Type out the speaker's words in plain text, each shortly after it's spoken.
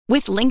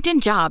With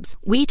LinkedIn Jobs,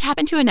 we tap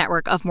into a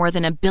network of more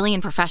than 1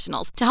 billion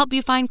professionals to help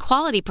you find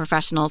quality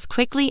professionals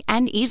quickly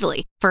and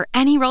easily for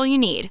any role you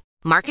need.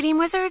 Marketing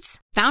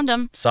wizards? Found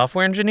them.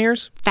 Software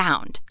engineers?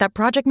 Found. That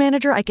project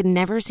manager I could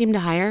never seem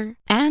to hire?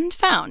 And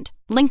found.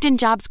 LinkedIn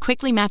Jobs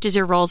quickly matches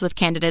your roles with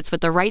candidates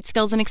with the right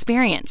skills and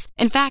experience.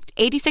 In fact,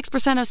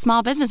 86% of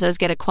small businesses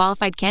get a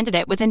qualified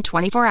candidate within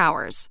 24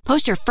 hours.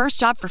 Post your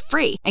first job for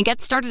free and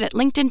get started at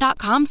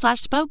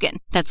linkedin.com/spoken.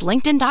 That's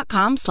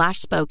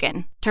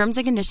linkedin.com/spoken. Terms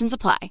and conditions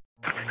apply.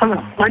 Hello,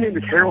 my name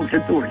is Harold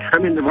Hinthorn.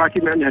 I'm in the Rocky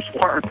Mountain National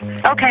Park.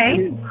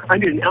 Okay. I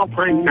need an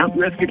Alpine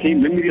mountain rescue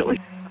team immediately.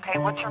 Okay,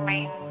 what's your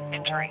main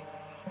injury?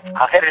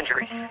 Head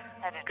injury.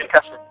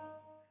 Concussion.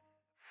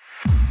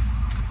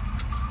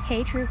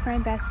 Hey True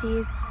Crime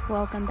Besties,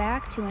 welcome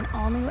back to an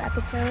all-new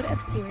episode of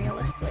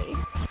Serialously.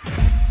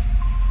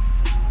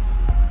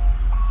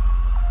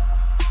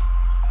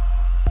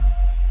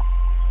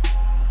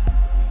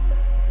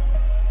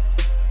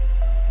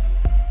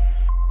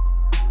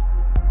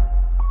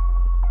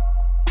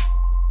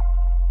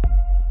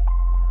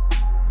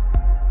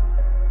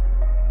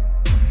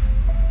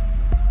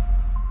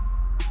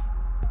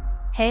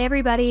 Hey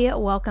everybody,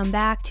 welcome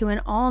back to an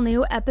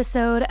all-new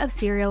episode of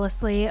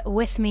Serialously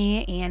with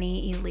me,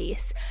 Annie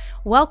Elise.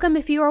 Welcome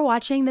if you are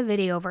watching the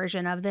video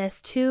version of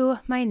this to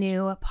my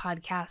new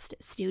podcast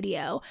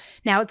studio.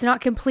 Now, it's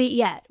not complete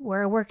yet.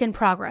 We're a work in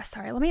progress.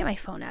 Sorry, let me get my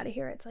phone out of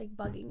here. It's like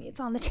bugging me.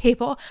 It's on the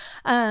table.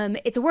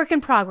 It's a work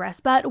in progress,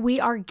 but we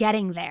are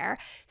getting there.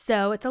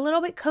 So it's a little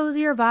bit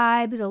cozier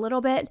vibes, a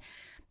little bit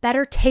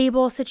better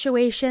table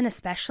situation,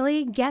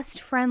 especially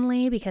guest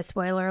friendly, because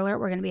spoiler alert,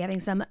 we're going to be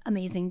having some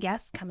amazing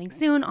guests coming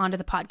soon onto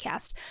the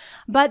podcast.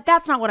 But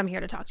that's not what I'm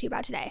here to talk to you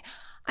about today.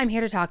 I'm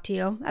here to talk to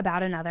you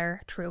about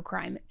another true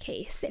crime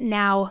case.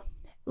 Now,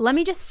 let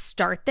me just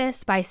start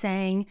this by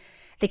saying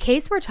the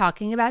case we're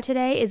talking about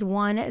today is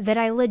one that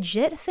I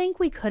legit think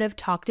we could have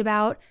talked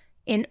about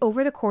in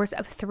over the course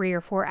of 3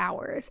 or 4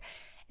 hours.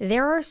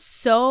 There are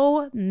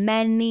so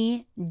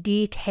many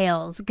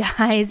details,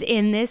 guys,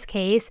 in this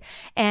case,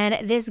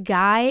 and this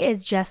guy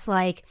is just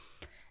like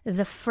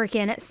the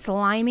freaking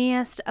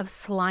slimiest of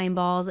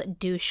slimeballs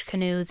douche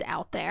canoes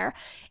out there.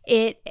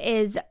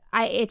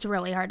 It's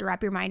really hard to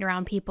wrap your mind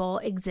around people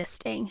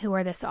existing who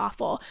are this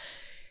awful.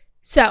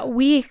 So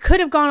we could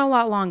have gone a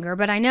lot longer,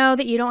 but I know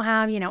that you don't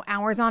have,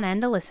 hours on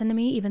end to listen to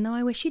me, even though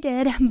I wish you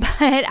did,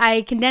 but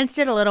I condensed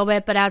it a little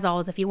bit. But as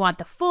always, if you want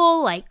the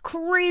full,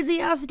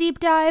 crazy ass deep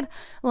dive,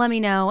 let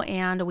me know.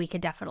 And we could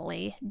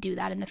definitely do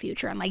that in the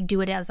future and do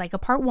it as a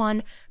part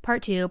 1,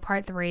 part 2,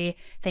 part 3,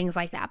 things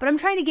like that. But I'm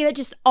trying to give it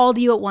just all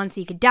to you at once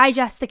so you could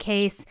digest the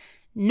case,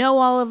 know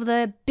all of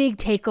the big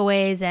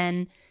takeaways,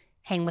 and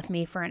hang with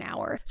me for an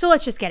hour. So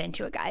let's just get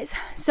into it, guys.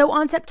 So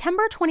on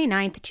September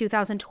 29th,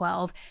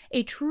 2012,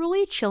 a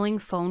truly chilling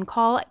phone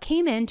call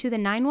came into the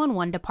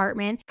 911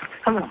 department.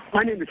 Hello,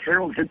 my name is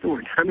Harold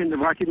Hinthorn. I'm in the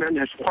Rocky Mountain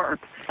National Park.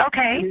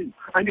 Okay.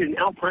 I need an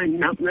Alpine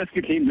mountain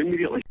rescue team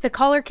immediately. The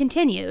caller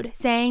continued,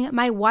 saying,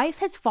 "My wife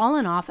has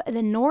fallen off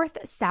the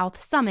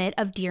north-south summit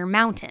of Deer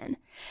Mountain."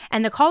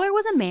 And the caller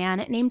was a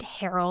man named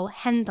Harold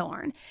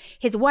Henthorn.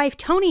 His wife,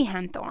 Toni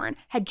Henthorn,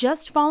 had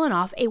just fallen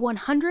off a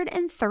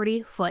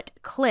 130-foot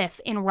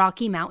cliff in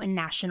Rocky Mountain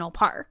National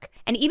Park.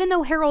 And even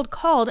though Harold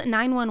called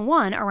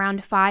 911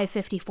 around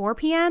 5:54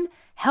 p.m.,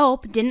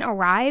 help didn't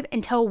arrive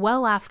until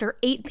well after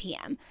 8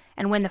 p.m.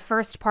 And when the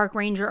first park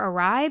ranger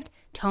arrived,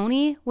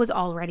 Toni was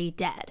already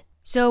dead.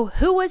 So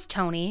who was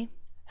Toni?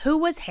 Who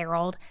was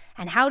Harold?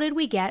 And how did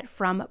we get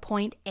from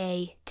point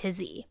A to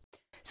Z?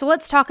 So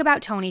let's talk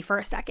about Toni for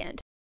a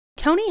second.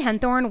 Toni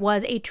Henthorn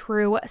was a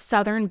true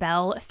Southern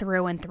belle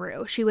through and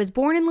through. She was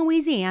born in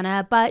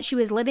Louisiana, but she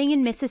was living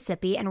in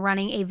Mississippi and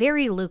running a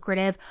very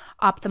lucrative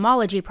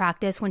ophthalmology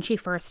practice when she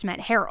first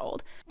met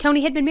Harold.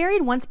 Toni had been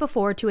married once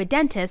before to a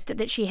dentist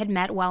that she had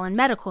met while in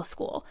medical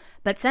school,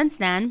 but since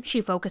then, she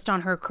focused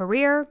on her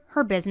career,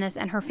 her business,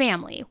 and her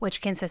family,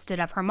 which consisted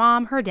of her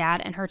mom, her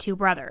dad, and her 2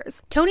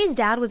 brothers. Toni's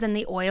dad was in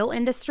the oil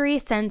industry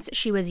since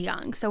she was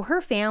young, so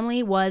her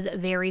family was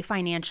very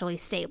financially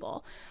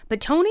stable. But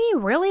Toni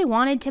really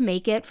wanted to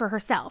make it for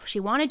herself. She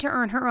wanted to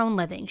earn her own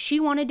living. She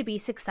wanted to be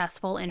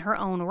successful in her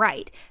own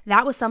right.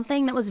 That was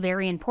something that was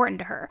very important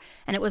to her,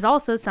 and it was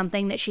also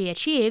something that she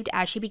achieved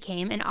as she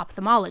became an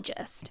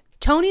ophthalmologist.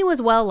 Toni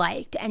was well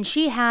liked, and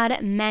she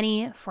had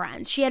many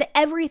friends. She had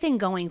everything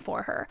going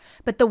for her,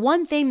 but the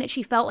one thing that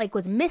she felt like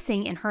was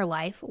missing in her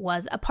life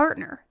was a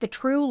partner, the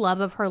true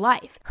love of her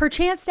life. Her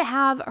chance to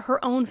have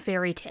her own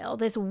fairy tale,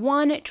 this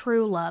one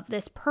true love,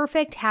 this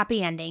perfect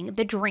happy ending,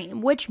 the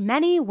dream, which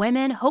many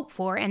women hope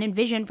for and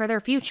envision for their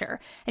future,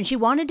 and she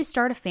wanted to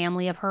start a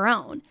family of her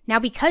own. Now,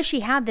 because she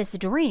had this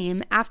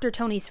dream, after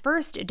Toni's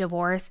first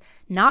divorce,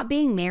 not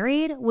being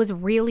married was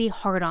really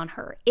hard on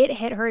her. It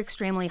hit her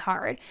extremely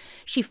hard.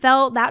 She felt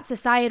that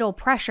societal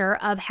pressure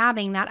of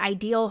having that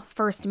ideal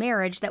first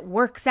marriage that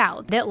works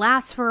out, that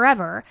lasts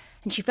forever,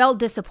 and she felt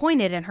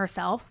disappointed in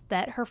herself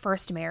that her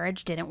first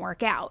marriage didn't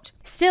work out.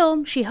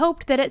 Still, she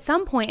hoped that at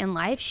some point in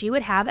life she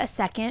would have a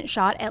second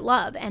shot at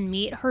love and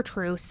meet her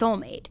true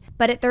soulmate.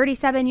 But at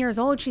 37 years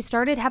old, she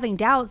started having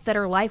doubts that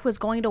her life was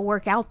going to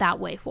work out that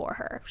way for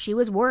her. She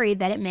was worried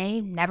that it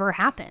may never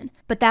happen.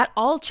 But that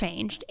all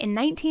changed in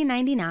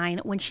 1999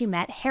 when she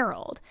met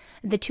Harold.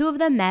 The two of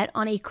them met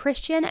on a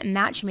Christian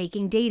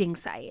matchmaking dating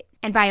site.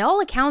 And by all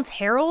accounts,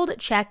 Harold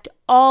checked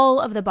all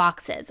of the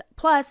boxes.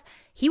 Plus,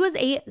 he was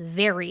a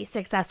very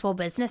successful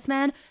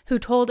businessman who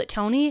told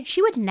Toni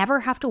she would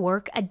never have to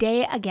work a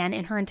day again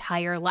in her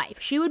entire life.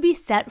 She would be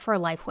set for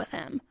life with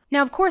him.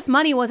 Now, of course,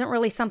 money wasn't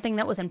really something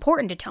that was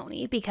important to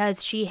Toni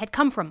because she had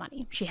come from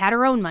money. She had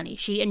her own money.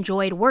 She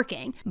enjoyed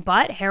working.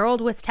 But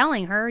Harold was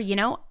telling her,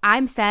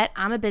 I'm set,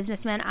 I'm a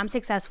businessman, I'm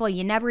successful.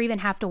 You never even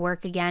have to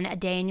work again a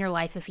day in your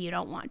life if you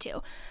don't want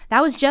to.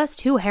 That was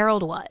just who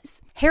Harold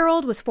was.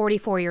 Harold was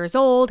 44 years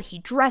old. He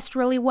dressed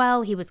really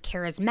well. He was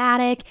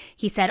charismatic.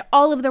 He said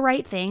all of the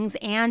right things,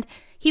 and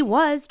he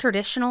was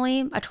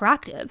traditionally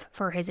attractive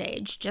for his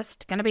age,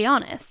 just gonna be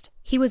honest.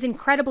 He was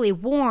incredibly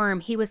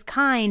warm, he was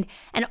kind,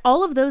 and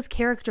all of those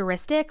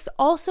characteristics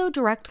also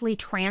directly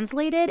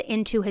translated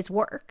into his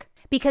work.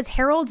 Because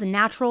Harold's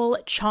natural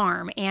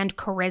charm and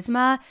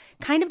charisma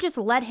kind of just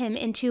led him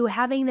into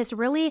having this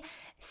really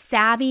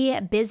savvy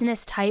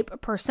business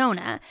type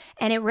persona,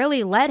 and it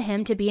really led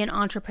him to be an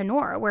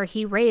entrepreneur where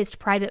he raised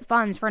private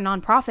funds for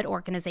nonprofit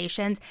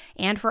organizations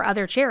and for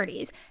other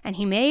charities, and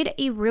he made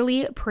a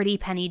really pretty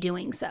penny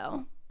doing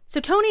so. So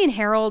Toni and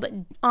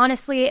Harold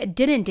honestly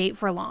didn't date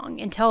for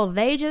long until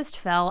they just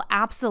fell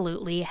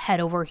absolutely head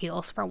over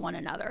heels for one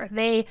another.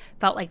 They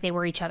felt like they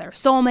were each other's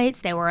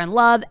soulmates, they were in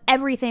love,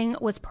 everything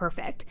was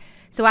perfect.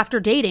 So after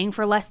dating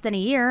for less than a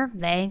year,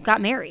 they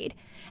got married.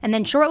 And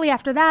then shortly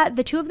after that,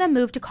 the two of them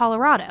moved to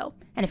Colorado.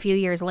 And a few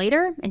years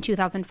later, in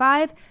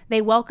 2005,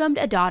 they welcomed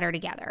a daughter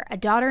together, a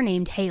daughter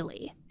named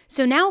Haley.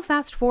 So now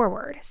fast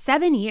forward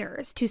 7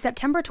 years to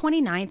September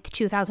 29th,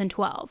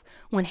 2012,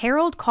 when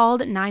Harold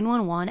called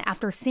 911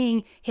 after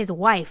seeing his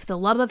wife, the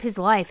love of his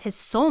life, his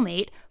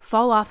soulmate,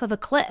 fall off of a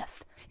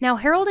cliff. Now,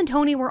 Harold and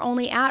Toni were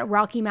only at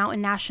Rocky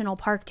Mountain National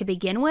Park to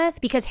begin with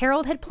because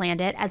Harold had planned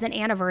it as an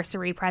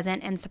anniversary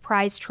present and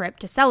surprise trip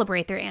to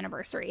celebrate their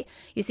anniversary.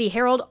 You see,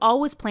 Harold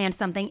always planned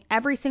something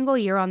every single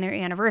year on their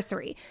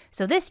anniversary,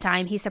 so this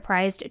time he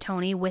surprised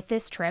Toni with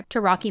this trip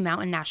to Rocky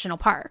Mountain National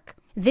Park.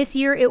 This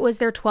year, it was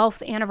their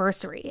 12th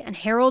anniversary, and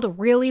Harold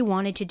really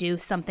wanted to do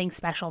something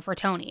special for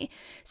Toni.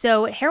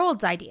 So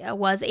Harold's idea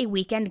was a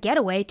weekend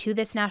getaway to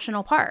this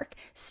national park,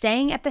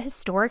 staying at the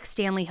historic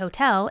Stanley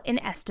Hotel in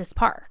Estes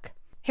Park.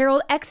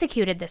 Harold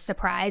executed this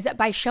surprise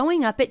by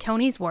showing up at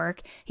Toni's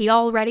work. He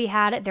already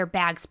had their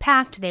bags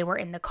packed. They were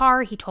in the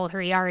car. He told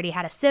her he already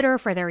had a sitter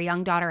for their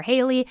young daughter,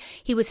 Haley.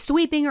 He was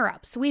sweeping her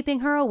up,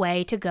 sweeping her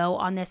away to go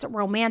on this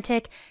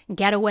romantic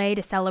getaway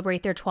to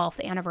celebrate their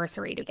 12th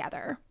anniversary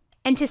together.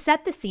 And to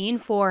set the scene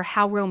for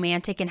how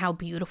romantic and how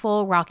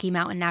beautiful Rocky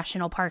Mountain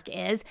National Park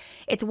is,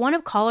 it's one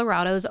of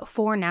Colorado's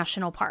 4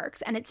 national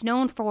parks, and it's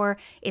known for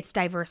its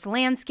diverse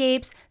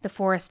landscapes, the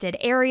forested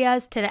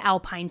areas, to the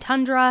alpine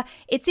tundra.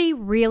 It's a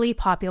really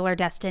popular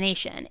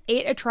destination.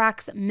 It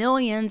attracts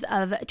millions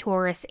of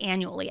tourists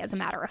annually, as a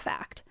matter of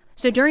fact.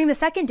 So during the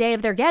second day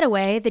of their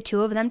getaway, the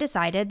two of them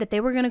decided that they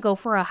were going to go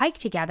for a hike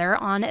together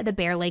on the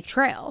Bear Lake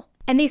Trail.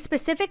 And they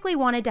specifically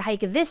wanted to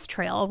hike this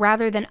trail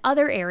rather than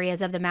other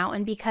areas of the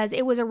mountain because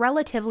it was a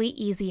relatively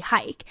easy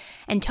hike.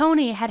 And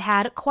Toni had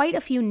had quite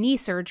a few knee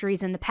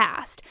surgeries in the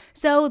past,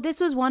 so this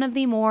was one of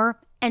the more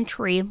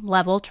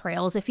entry-level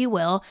trails, if you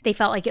will. They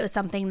felt like it was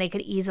something they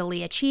could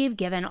easily achieve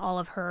given all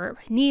of her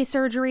knee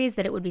surgeries,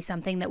 that it would be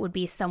something that would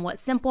be somewhat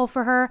simple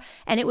for her,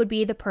 and it would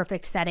be the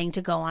perfect setting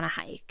to go on a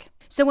hike.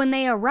 So when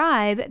they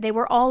arrived, they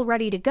were all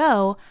ready to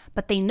go,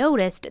 but they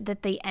noticed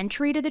that the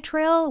entry to the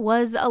trail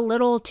was a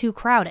little too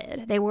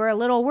crowded. They were a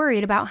little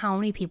worried about how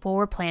many people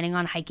were planning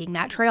on hiking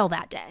that trail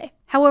that day.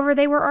 However,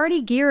 they were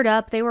already geared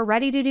up, they were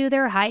ready to do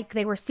their hike,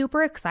 they were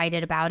super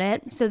excited about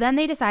it, so then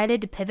they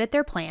decided to pivot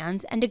their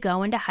plans and to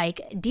go and to hike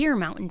Deer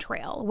Mountain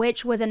Trail,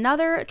 which was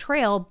another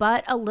trail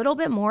but a little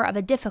bit more of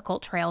a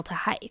difficult trail to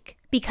hike.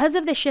 Because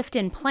of the shift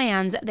in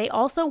plans, they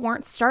also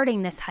weren't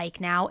starting this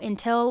hike now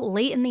until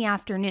late in the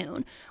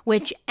afternoon,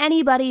 which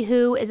anybody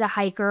who is a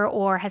hiker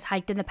or has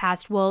hiked in the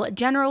past will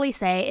generally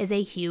say is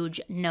a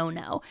huge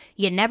no-no.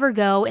 You never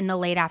go in the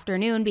late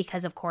afternoon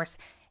because, of course,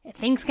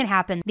 things can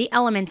happen. The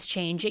elements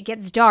change. It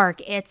gets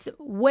dark. It's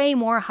way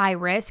more high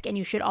risk, and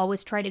you should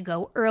always try to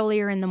go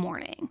earlier in the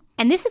morning.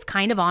 And this is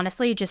kind of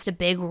honestly just a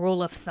big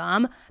rule of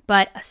thumb,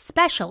 but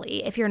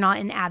especially if you're not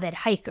an avid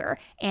hiker,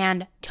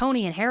 and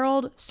Toni and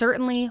Harold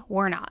certainly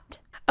were not.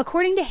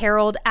 According to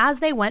Harold, as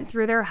they went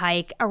through their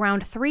hike,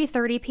 around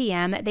 3:30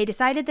 p.m., they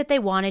decided that they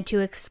wanted to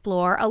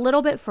explore a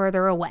little bit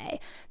further away.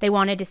 They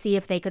wanted to see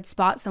if they could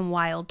spot some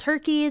wild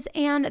turkeys,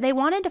 and they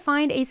wanted to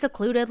find a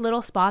secluded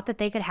little spot that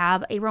they could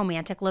have a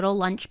romantic little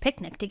lunch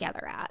picnic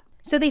together at.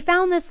 So they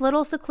found this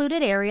little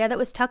secluded area that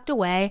was tucked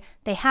away.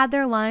 They had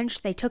their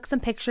lunch, they took some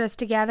pictures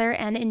together,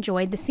 and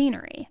enjoyed the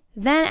scenery.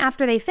 Then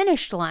after they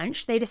finished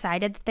lunch, they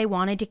decided that they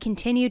wanted to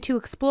continue to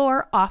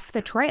explore off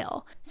the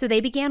trail. So they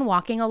began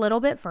walking a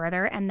little bit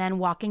further and then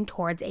walking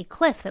towards a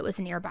cliff that was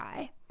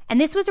nearby. And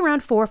this was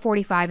around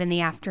 4:45 in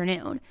the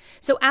afternoon.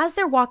 So as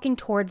they're walking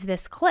towards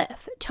this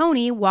cliff,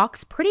 Tony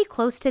walks pretty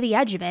close to the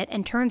edge of it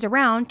and turns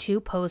around to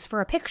pose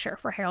for a picture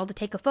for Harold to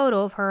take a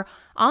photo of her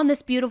on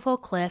this beautiful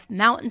cliff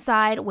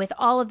mountainside with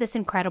all of this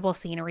incredible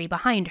scenery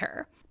behind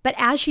her. But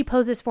as she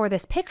poses for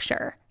this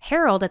picture,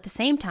 Harold at the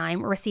same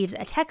time receives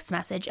a text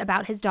message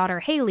about his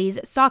daughter Haley's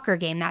soccer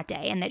game that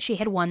day and that she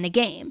had won the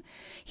game.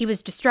 He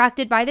was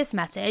distracted by this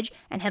message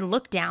and had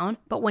looked down,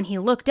 but when he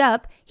looked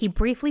up, he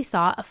briefly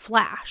saw a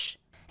flash.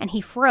 And he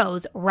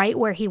froze right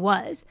where he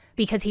was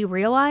because he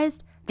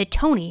realized that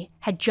Tony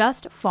had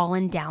just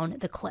fallen down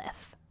the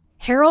cliff.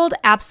 Harold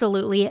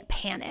absolutely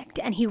panicked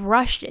and he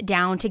rushed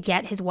down to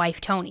get his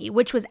wife Tony,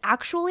 which was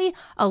actually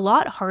a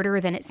lot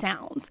harder than it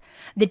sounds.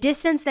 The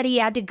distance that he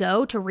had to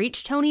go to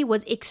reach Tony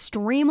was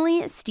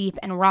extremely steep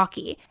and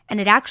rocky,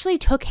 and it actually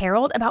took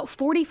Harold about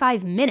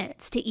 45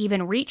 minutes to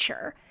even reach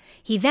her.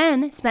 He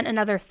then spent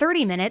another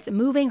 30 minutes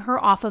moving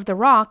her off of the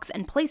rocks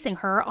and placing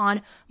her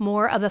on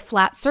more of a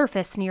flat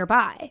surface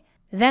nearby.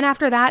 Then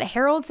after that,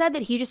 Harold said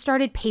that he just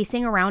started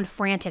pacing around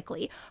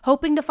frantically,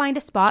 hoping to find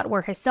a spot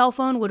where his cell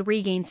phone would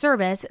regain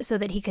service so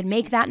that he could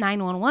make that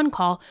 911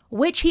 call,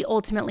 which he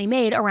ultimately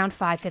made around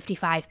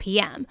 5:55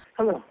 p.m.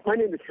 Hello, my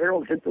name is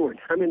Harold Hinthorn.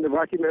 I'm in the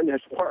Rocky Mountain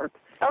National Park.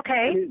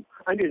 Okay.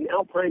 I need an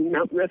Alpine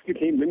Mountain Rescue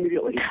Team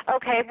immediately.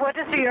 Okay, what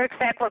is your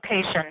exact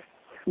location?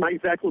 My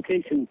exact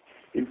location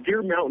is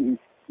Deer Mountain,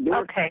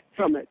 North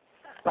Summit,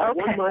 about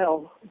 1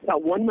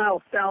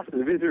 mile south of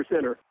the visitor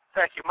center.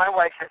 Thank you. My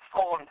wife has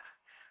fallen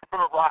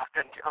from a rock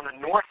on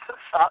the north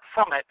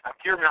summit of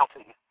Deer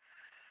Mountain,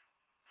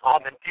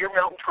 on the Deer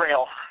Mountain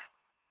Trail,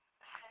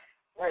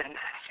 and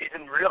she's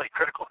in really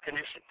critical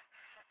condition.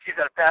 She's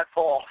had a bad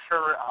fall.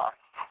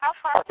 How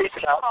far did she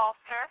fall,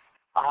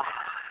 sir?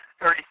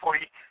 30, 40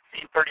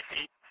 feet, 30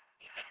 feet.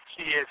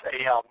 She is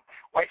a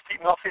white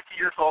female, 50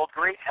 years old,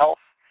 great health.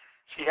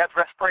 She has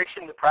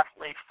respiration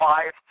approximately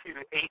 5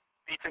 to 8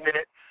 beats a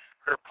minute.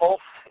 Her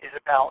pulse is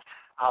about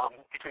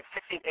between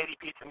 60 and 80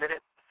 beats a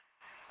minute.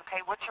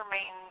 Okay, what's your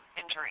main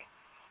injury?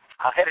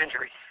 Head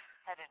injury.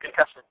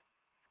 Concussion.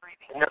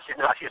 Breathing. No, she's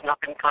not. She has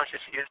not been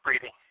conscious. She is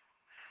breathing.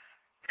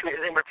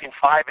 Anywhere between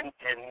 5 and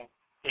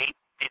 8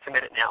 beats a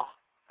minute now.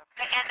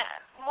 Okay, and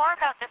more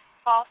about this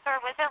fall, sir.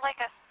 Was it like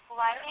a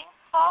sliding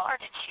fall, or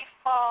did she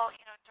fall,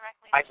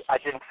 directly? I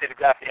didn't see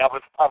exactly. I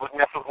was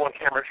messing with one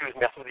camera. She was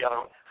messing with the other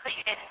one. So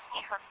you didn't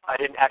see her fall? I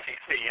didn't actually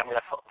see. I mean,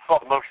 I saw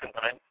the motion,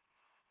 but I didn't.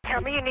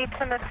 Tell me you need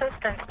some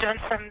assistance doing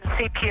some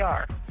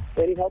CPR.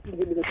 Any help you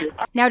give me this year?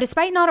 Now,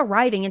 despite not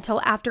arriving until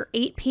after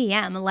 8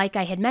 p.m., like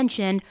I had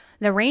mentioned,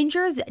 the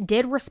Rangers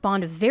did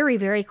respond very,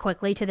 very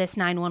quickly to this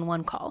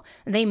 911 call.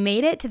 They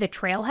made it to the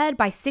trailhead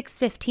by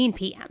 6:15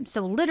 p.m.,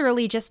 so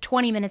literally just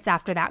 20 minutes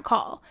after that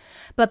call.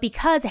 But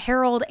because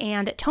Harold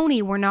and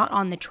Tony were not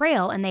on the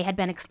trail and they had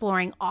been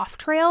exploring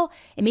off-trail,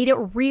 it made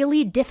it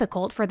really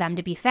difficult for them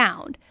to be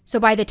found. So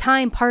by the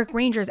time park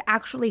rangers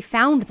actually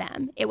found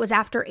them, it was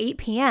after 8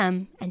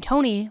 p.m., and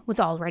Tony was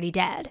already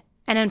dead.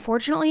 And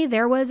unfortunately,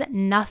 there was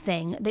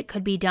nothing that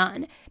could be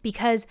done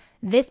because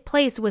this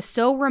place was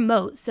so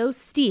remote, so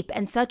steep,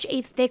 and such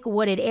a thick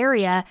wooded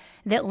area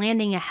that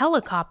landing a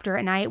helicopter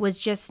at night was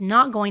just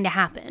not going to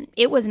happen.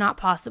 It was not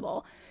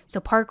possible. So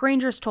park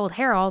rangers told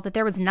Harold that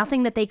there was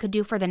nothing that they could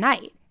do for the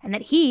night and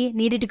that he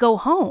needed to go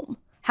home.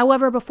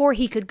 However, before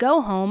he could go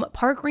home,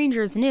 park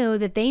rangers knew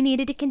that they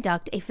needed to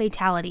conduct a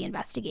fatality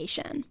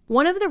investigation.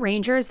 One of the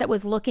rangers that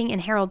was looking in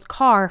Harold's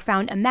car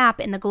found a map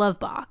in the glove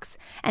box,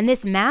 and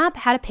this map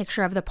had a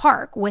picture of the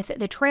park with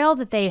the trail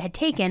that they had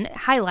taken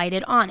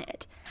highlighted on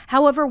it.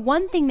 However,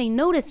 one thing they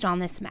noticed on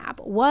this map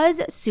was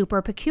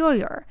super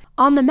peculiar.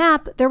 On the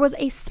map, there was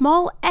a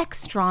small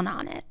X drawn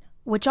on it,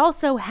 which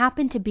also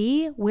happened to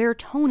be where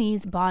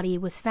Tony's body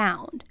was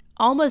found.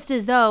 Almost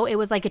as though it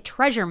was like a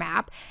treasure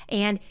map,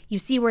 and you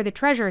see where the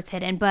treasure is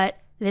hidden, but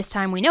this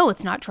time we know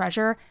it's not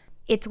treasure,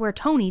 it's where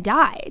Tony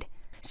died.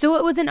 So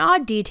it was an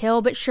odd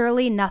detail, but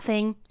surely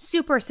nothing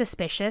super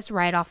suspicious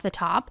right off the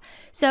top.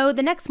 So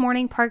the next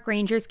morning, park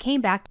rangers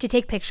came back to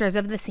take pictures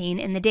of the scene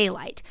in the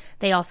daylight.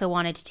 They also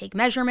wanted to take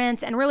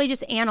measurements and really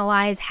just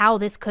analyze how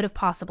this could have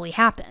possibly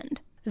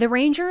happened. The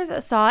rangers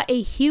saw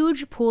a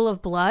huge pool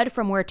of blood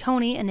from where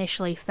Tony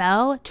initially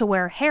fell to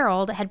where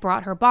Harold had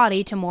brought her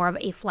body to more of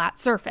a flat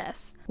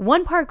surface.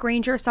 One park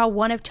ranger saw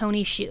one of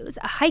Tony's shoes,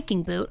 a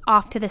hiking boot,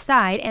 off to the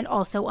side and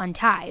also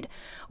untied,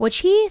 which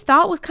he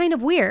thought was kind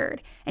of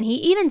weird. And he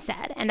even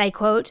said, and I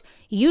quote,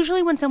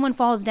 "Usually when someone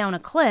falls down a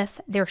cliff,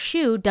 their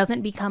shoe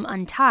doesn't become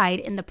untied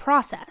in the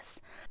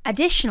process."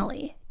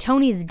 Additionally,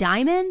 Tony's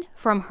diamond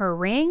from her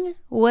ring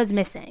was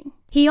missing.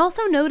 He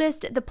also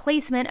noticed the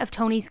placement of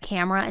Tony's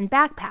camera and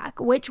backpack,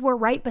 which were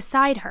right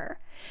beside her.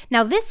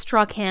 Now, this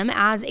struck him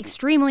as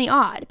extremely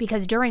odd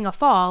because during a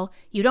fall,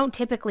 you don't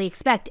typically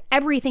expect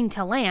everything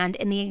to land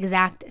in the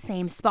exact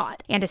same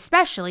spot, and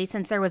especially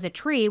since there was a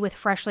tree with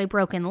freshly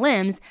broken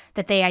limbs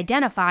that they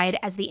identified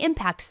as the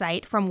impact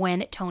site from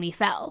when Toni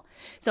fell.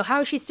 So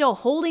how is she still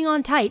holding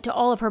on tight to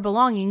all of her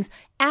belongings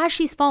as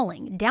she's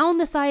falling down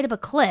the side of a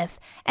cliff,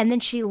 and then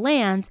she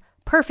lands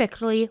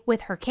perfectly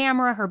with her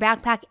camera, her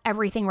backpack,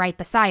 everything right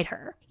beside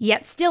her?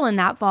 Yet still in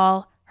that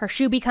fall, her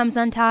shoe becomes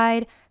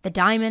untied, the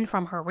diamond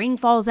from her ring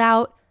falls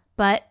out,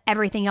 but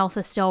everything else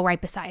is still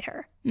right beside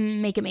her.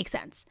 Make it make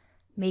sense.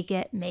 Make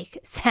it make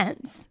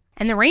sense.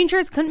 And the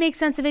Rangers couldn't make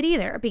sense of it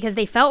either, because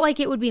they felt like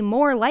it would be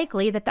more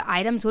likely that the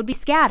items would be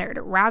scattered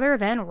rather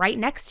than right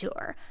next to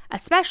her,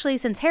 especially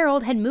since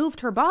Harold had moved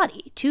her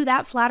body to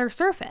that flatter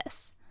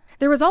surface.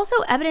 There was also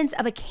evidence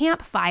of a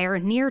campfire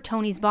near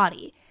Toni's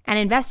body, and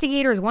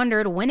investigators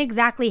wondered when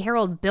exactly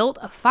Harold built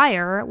a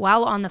fire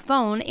while on the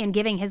phone and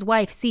giving his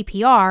wife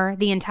CPR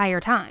the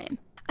entire time.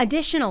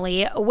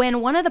 Additionally,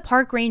 when one of the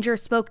park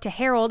rangers spoke to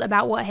Harold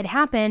about what had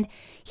happened,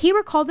 he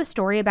recalled the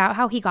story about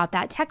how he got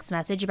that text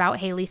message about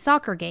Haley's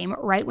soccer game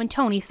right when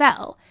Toni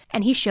fell,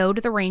 and he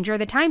showed the ranger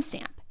the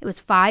timestamp. It was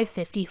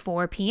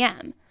 5:54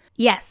 p.m.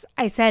 Yes,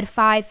 I said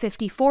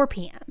 5:54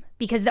 p.m.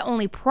 because the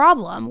only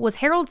problem was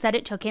Harold said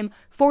it took him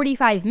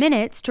 45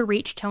 minutes to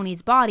reach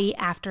Toni's body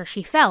after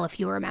she fell, if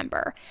you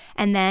remember.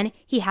 And then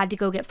he had to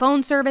go get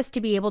phone service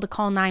to be able to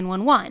call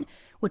 911,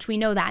 which we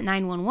know that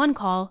 911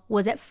 call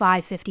was at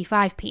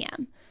 5:55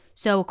 p.m.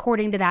 So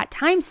according to that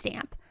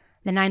timestamp,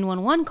 the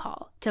 911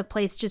 call took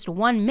place just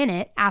 1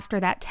 minute after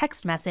that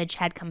text message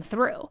had come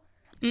through.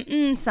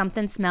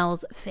 Something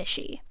smells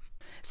fishy.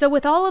 So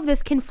with all of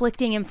this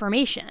conflicting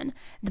information,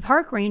 the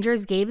park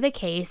rangers gave the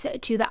case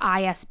to the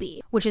ISB,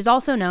 which is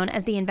also known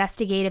as the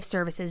Investigative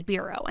Services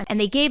Bureau, and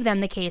they gave them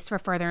the case for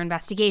further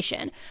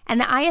investigation. And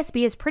the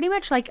ISB is pretty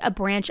much like a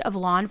branch of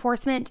law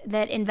enforcement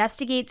that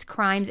investigates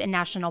crimes in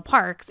national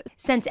parks,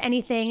 since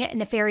anything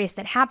nefarious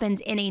that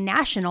happens in a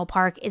national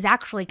park is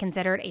actually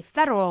considered a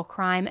federal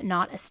crime,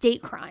 not a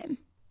state crime.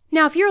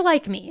 Now, if you're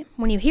like me,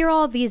 when you hear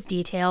all of these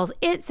details,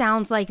 it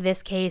sounds like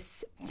this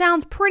case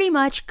sounds pretty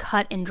much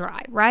cut and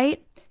dry,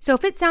 right? So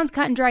if it sounds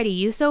cut and dry to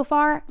you so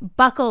far,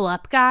 buckle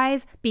up,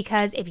 guys,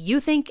 because if you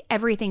think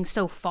everything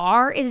so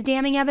far is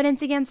damning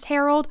evidence against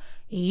Harold,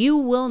 you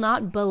will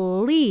not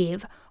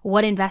believe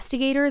what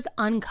investigators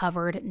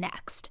uncovered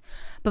next.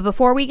 But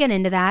before we get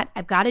into that,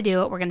 I've got to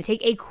do it. We're going to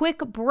take a quick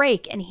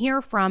break and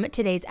hear from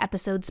today's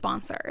episode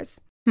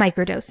sponsors.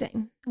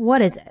 Microdosing.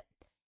 What is it?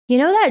 You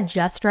know that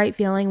just right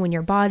feeling when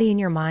your body and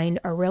your mind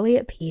are really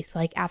at peace,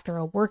 like after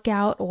a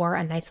workout or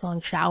a nice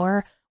long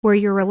shower, where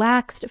you're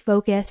relaxed,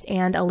 focused,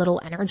 and a little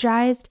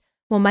energized?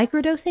 Well,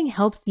 microdosing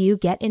helps you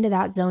get into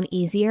that zone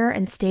easier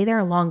and stay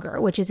there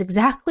longer, which is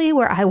exactly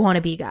where I want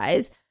to be,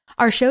 guys.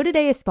 Our show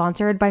today is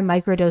sponsored by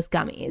Microdose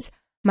Gummies.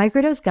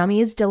 Microdose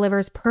Gummies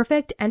delivers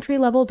perfect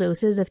entry-level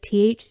doses of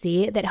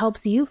THC that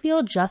helps you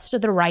feel just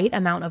the right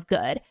amount of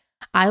good.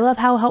 I love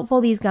how helpful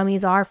these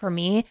gummies are for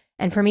me,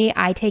 and for me,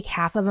 I take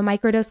half of a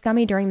microdose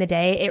gummy during the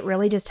day. It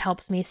really just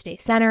helps me stay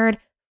centered,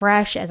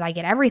 fresh, as I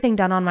get everything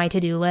done on my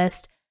to-do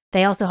list.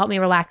 They also help me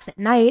relax at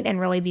night and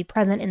really be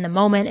present in the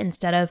moment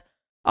instead of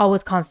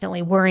always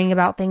constantly worrying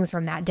about things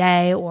from that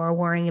day or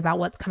worrying about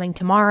what's coming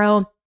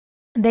tomorrow.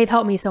 They've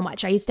helped me so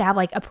much. I used to have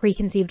like a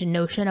preconceived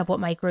notion of what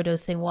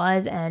microdosing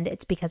was, and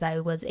it's because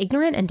I was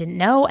ignorant and didn't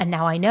know, and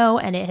now I know,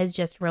 and it has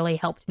just really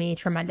helped me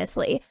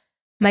tremendously.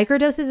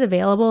 Microdose is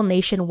available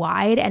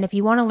nationwide, and if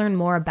you want to learn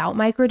more about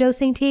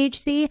microdosing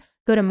THC,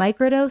 go to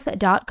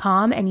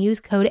microdose.com and use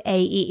code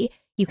AE.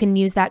 You can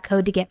use that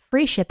code to get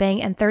free shipping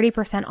and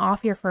 30%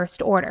 off your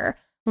first order.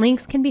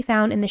 Links can be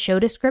found in the show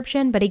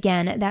description, but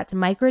again, that's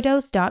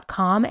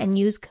microdose.com and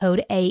use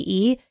code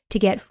AE to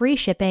get free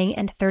shipping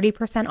and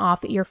 30%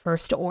 off your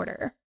first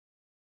order.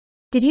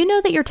 Did you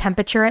know that your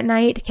temperature at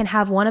night can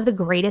have one of the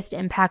greatest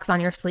impacts on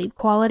your sleep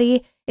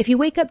quality? If you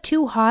wake up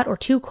too hot or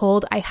too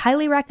cold, I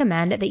highly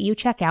recommend that you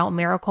check out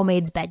Miracle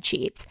Made's bed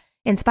sheets.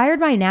 Inspired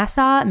by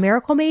NASA,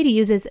 Miracle Made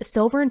uses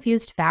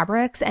silver-infused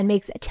fabrics and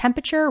makes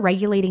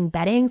temperature-regulating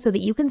bedding so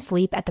that you can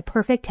sleep at the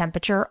perfect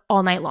temperature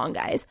all night long,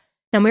 guys.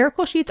 Now,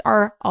 Miracle Sheets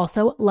are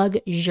also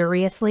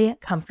luxuriously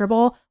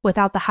comfortable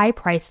without the high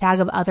price tag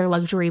of other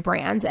luxury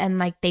brands,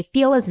 and they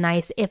feel as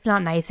nice, if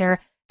not nicer,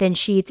 than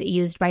sheets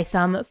used by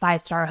some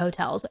 5-star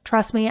hotels.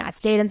 Trust me, I've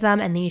stayed in some,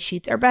 and these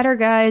sheets are better,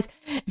 guys.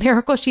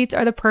 Miracle Sheets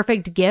are the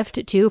perfect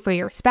gift, too, for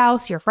your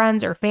spouse, your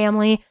friends, or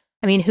family.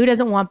 I mean, who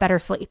doesn't want better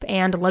sleep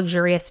and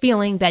luxurious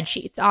feeling bed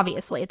sheets?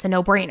 Obviously, it's a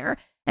no-brainer.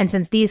 And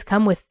since these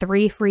come with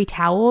 3 free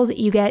towels,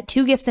 you get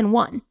 2 gifts in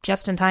one,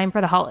 just in time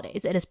for the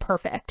holidays. It is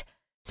perfect.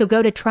 So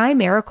go to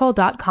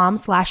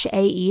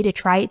trymiracle.com/AE to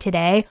try it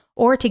today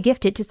or to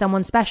gift it to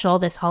someone special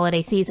this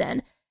holiday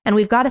season. And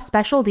we've got a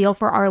special deal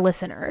for our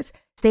listeners.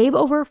 Save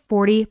over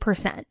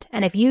 40%.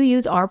 And if you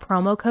use our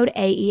promo code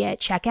AE at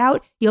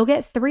checkout, you'll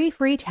get 3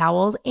 free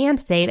towels and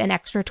save an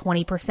extra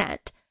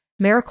 20%.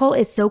 Miracle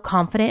is so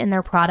confident in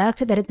their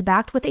product that it's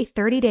backed with a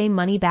 30-day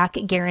money-back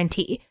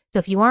guarantee. So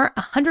if you aren't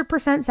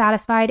 100%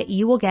 satisfied,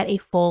 you will get a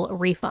full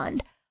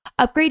refund.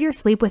 Upgrade your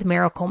sleep with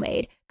Miracle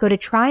Made. Go to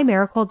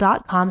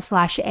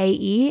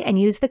trymiracle.com/AE and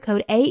use the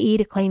code AE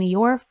to claim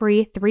your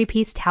free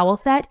 3-piece towel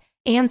set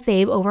and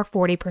save over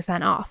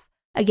 40% off.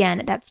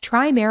 Again, that's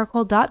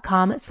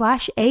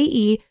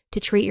trymiracle.com/AE to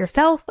treat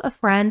yourself, a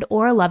friend,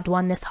 or a loved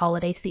one this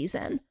holiday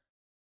season.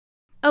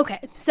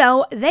 Okay,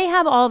 so they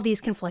have all of these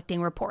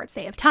conflicting reports.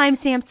 They have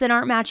timestamps that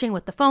aren't matching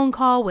with the phone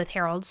call, with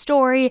Harold's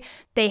story.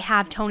 They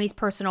have Toni's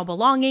personal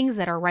belongings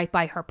that are right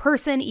by her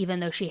person, even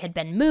though she had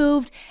been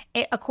moved,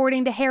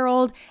 according to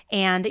Harold,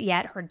 and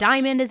yet her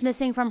diamond is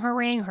missing from her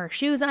ring, her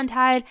shoes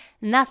untied.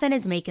 Nothing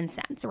is making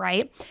sense,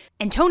 right?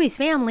 And Toni's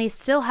family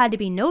still had to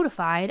be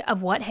notified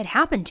of what had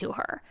happened to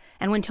her.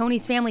 And when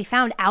Toni's family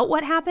found out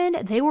what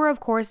happened, they were, of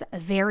course,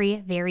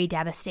 very, very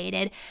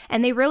devastated.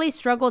 And they really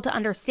struggled to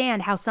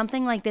understand how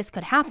something like this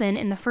could happen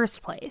in the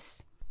first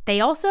place.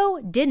 They also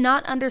did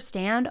not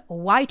understand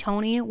why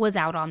Toni was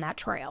out on that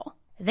trail.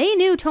 They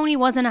knew Toni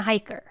wasn't a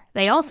hiker.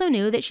 They also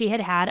knew that she had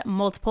had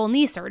multiple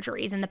knee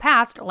surgeries in the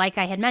past, like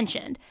I had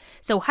mentioned.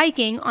 So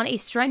hiking on a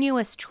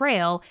strenuous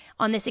trail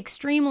on this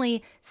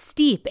extremely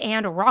steep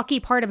and rocky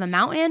part of a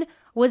mountain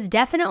was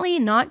definitely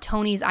not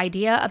Toni's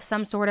idea of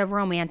some sort of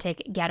romantic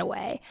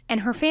getaway,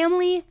 and her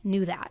family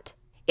knew that.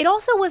 It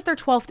also was their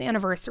 12th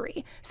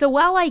anniversary, so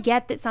while I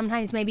get that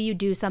sometimes maybe you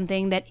do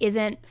something that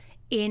isn't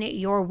in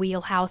your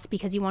wheelhouse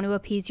because you want to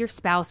appease your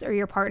spouse or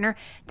your partner,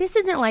 this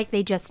isn't like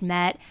they just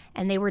met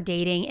and they were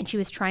dating and she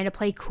was trying to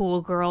play cool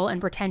girl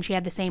and pretend she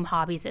had the same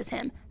hobbies as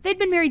him. They'd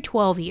been married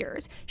 12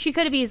 years. She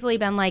could have easily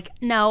been like,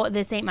 no,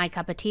 this ain't my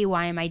cup of tea,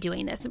 why am I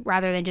doing this?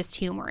 Rather than just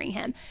humoring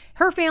him.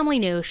 Her family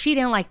knew she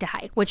didn't like to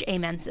hike, which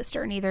amen,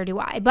 sister, neither do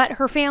I. But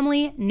her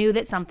family knew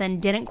that something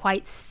didn't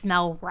quite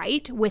smell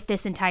right with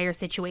this entire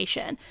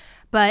situation.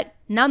 But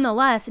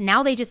nonetheless,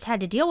 now they just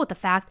had to deal with the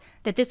fact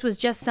that this was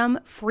just some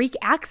freak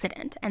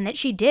accident and that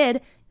she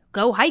did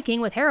go hiking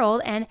with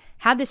Harold and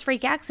had this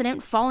freak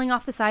accident falling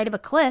off the side of a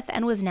cliff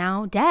and was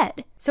now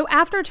dead. So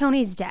after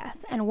Toni's death,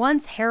 and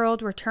once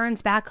Harold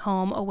returns back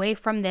home away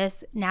from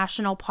this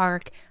national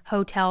park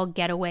hotel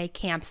getaway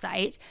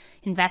campsite,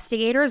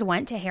 investigators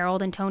went to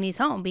Harold and Toni's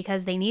home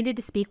because they needed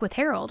to speak with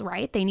Harold,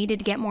 right? They needed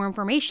to get more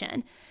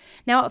information.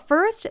 Now, at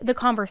first, the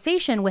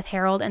conversation with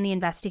Harold and the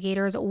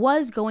investigators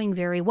was going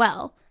very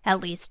well, at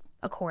least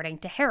according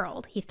to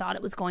Harold. He thought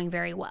it was going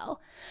very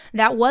well.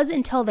 That was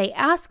until they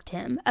asked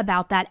him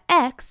about that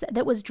X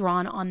that was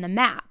drawn on the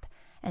map.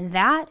 And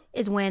that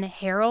is when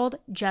Harold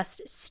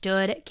just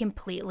stood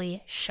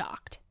completely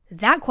shocked.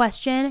 That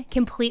question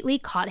completely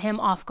caught him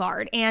off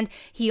guard, and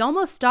he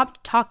almost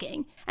stopped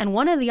talking. And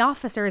one of the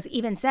officers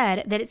even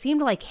said that it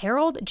seemed like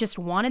Harold just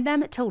wanted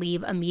them to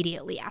leave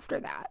immediately after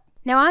that.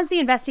 Now, as the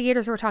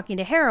investigators were talking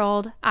to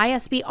Harold,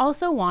 ISB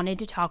also wanted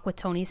to talk with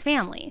Toni's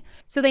family.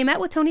 So they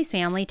met with Toni's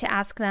family to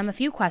ask them a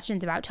few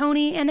questions about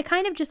Toni and to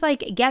kind of just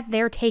get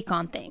their take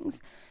on things.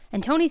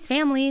 And Toni's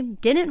family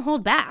didn't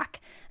hold back.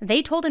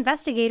 They told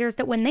investigators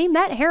that when they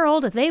met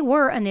Harold, they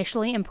were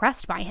initially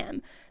impressed by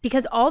him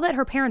because all that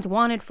her parents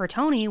wanted for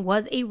Toni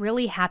was a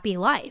really happy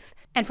life.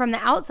 And from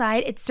the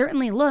outside, it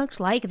certainly looked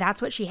like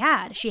that's what she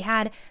had. She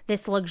had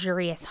this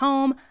luxurious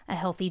home, a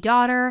healthy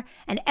daughter,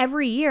 and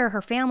every year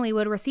her family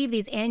would receive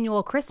these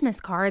annual Christmas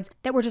cards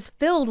that were just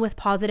filled with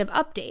positive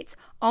updates,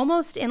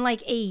 almost in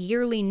a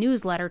yearly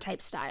newsletter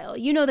type style.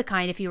 You know the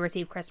kind if you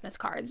receive Christmas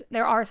cards.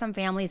 There are some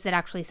families that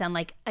actually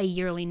send a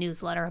yearly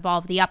newsletter of all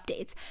of the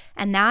updates.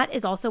 And that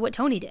is also what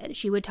Toni did.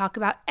 She would talk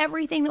about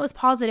everything that was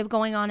positive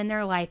going on in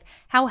their life,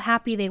 how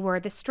happy they were,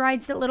 the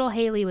strides that little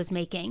Haley was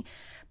making.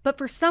 But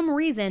for some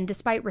reason,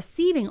 despite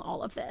receiving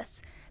all of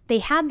this, they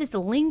had this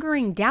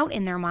lingering doubt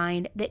in their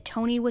mind that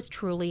Toni was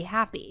truly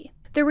happy.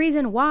 The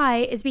reason why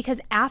is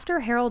because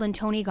after Harold and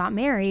Toni got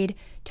married,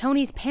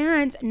 Toni's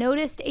parents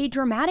noticed a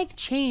dramatic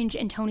change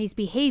in Toni's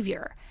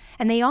behavior,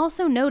 and they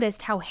also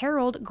noticed how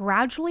Harold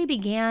gradually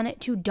began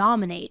to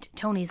dominate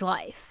Toni's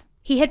life.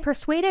 He had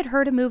persuaded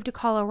her to move to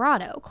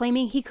Colorado,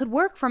 claiming he could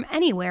work from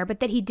anywhere but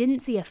that he didn't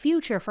see a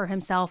future for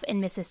himself in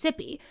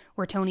Mississippi,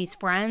 where Toni's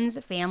friends,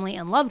 family,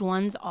 and loved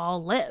ones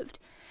all lived.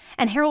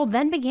 And Harold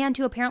then began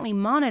to apparently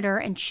monitor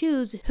and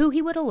choose who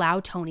he would allow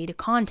Toni to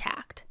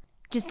contact.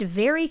 Just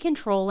very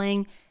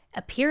controlling,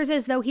 appears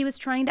as though he was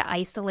trying to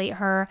isolate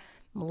her,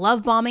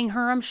 love bombing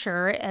her, I'm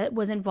sure, it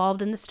was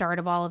involved in the start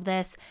of all of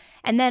this.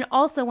 And then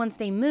also once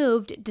they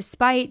moved,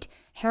 despite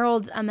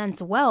Harold's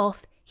immense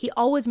wealth, he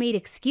always made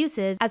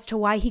excuses as to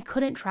why he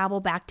couldn't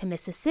travel back to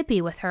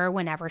Mississippi with her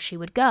whenever she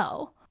would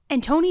go.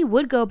 And Toni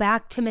would go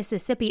back to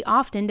Mississippi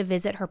often to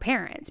visit her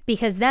parents,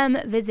 because them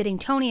visiting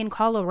Toni in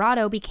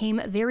Colorado became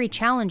very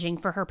challenging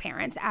for her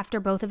parents after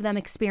both of them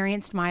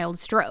experienced mild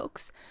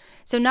strokes.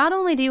 So not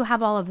only do you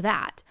have all of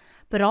that,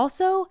 but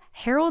also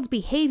Harold's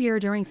behavior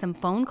during some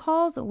phone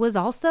calls was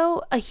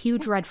also a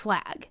huge red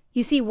flag.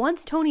 You see,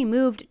 once Toni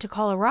moved to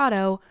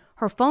Colorado,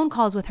 her phone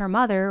calls with her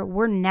mother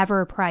were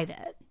never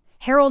private.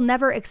 Harold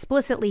never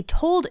explicitly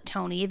told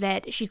Toni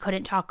that she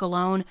couldn't talk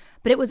alone,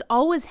 but it was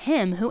always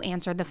him who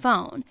answered the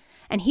phone.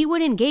 and he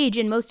would engage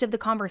in most of the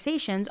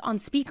conversations on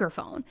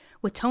speakerphone,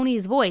 with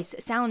Toni's voice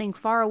sounding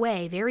far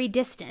away, very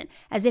distant,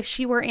 as if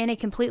she were in a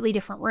completely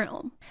different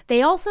room.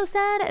 They also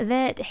said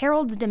that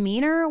Harold's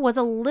demeanor was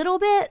a little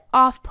bit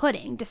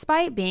off-putting,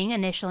 despite being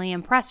initially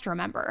impressed,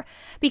 remember,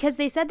 because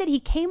they said that he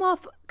came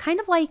off kind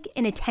of like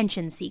an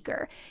attention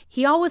seeker.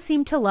 He always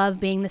seemed to love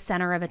being the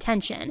center of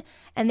attention,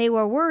 and they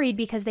were worried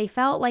because they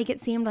felt like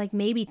it seemed like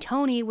maybe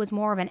Toni was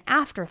more of an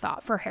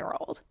afterthought for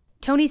Harold.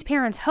 Toni's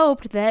parents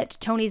hoped that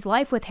Toni's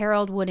life with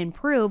Harold would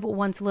improve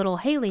once little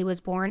Haley was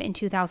born in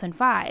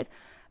 2005,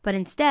 but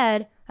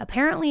instead,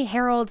 apparently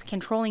Harold's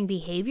controlling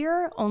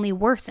behavior only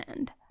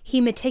worsened.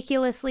 He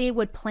meticulously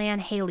would plan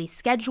Haley's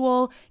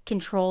schedule,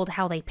 controlled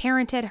how they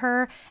parented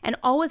her, and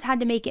always had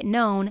to make it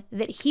known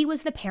that he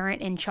was the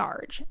parent in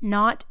charge,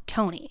 not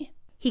Toni.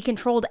 He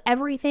controlled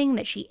everything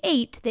that she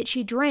ate, that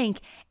she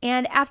drank,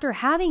 and after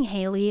having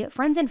Haley,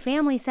 friends and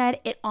family said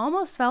it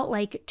almost felt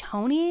like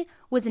Toni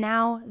was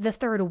now the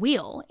third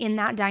wheel in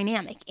that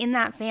dynamic, in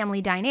that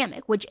family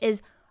dynamic, which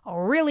is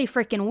really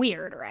freaking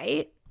weird,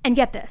 right? And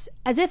get this,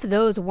 as if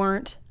those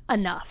weren't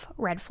enough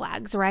red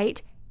flags,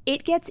 right?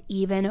 It gets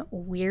even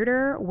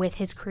weirder with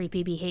his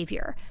creepy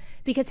behavior,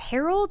 because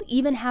Harold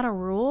even had a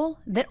rule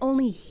that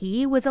only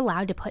he was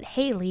allowed to put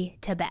Haley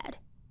to bed,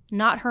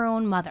 not her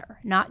own mother,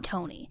 not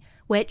Toni,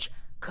 which,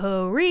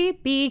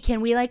 creepy.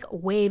 Can we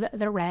wave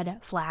the red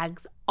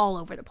flags all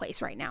over the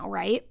place right now,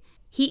 right?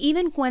 He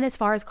even went as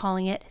far as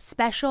calling it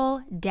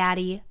special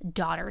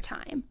daddy-daughter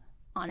time.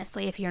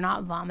 Honestly, if you're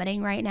not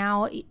vomiting right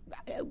now,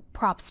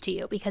 props to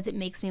you, because it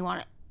makes me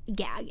want to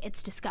gag.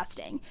 It's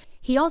disgusting.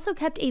 He also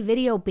kept a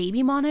video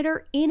baby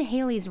monitor in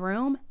Haley's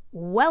room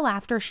well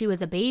after she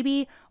was a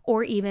baby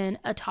or even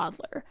a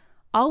toddler,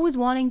 always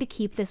wanting to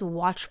keep this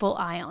watchful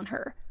eye on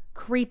her.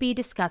 Creepy,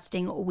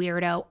 disgusting,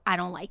 weirdo. I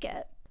don't like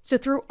it. So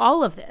through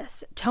all of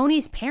this,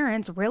 Toni's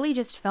parents really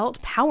just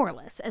felt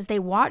powerless as they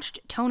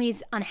watched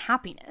Toni's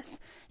unhappiness,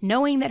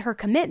 knowing that her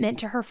commitment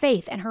to her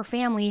faith and her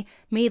family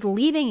made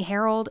leaving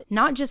Harold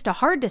not just a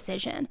hard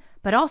decision,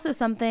 but also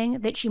something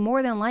that she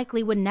more than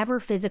likely would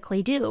never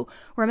physically do.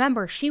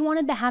 Remember, she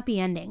wanted the happy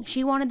ending.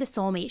 She wanted the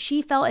soulmate.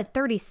 She felt at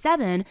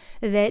 37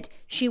 that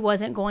she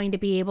wasn't going to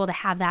be able to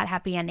have that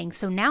happy ending.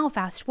 So now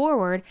fast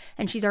forward,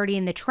 and she's already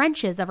in the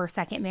trenches of her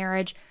second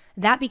marriage,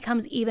 that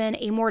becomes even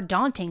a more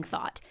daunting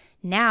thought.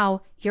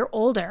 Now you're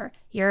older,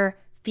 you're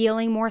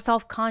feeling more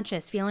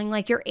self-conscious, feeling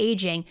like you're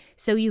aging,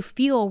 so you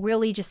feel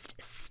really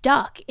just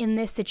stuck in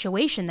this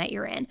situation that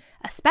you're in,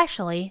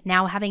 especially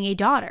now having a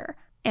daughter.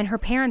 And her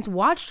parents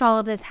watched all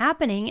of this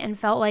happening and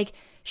felt like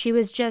she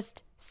was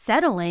just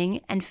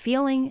settling and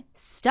feeling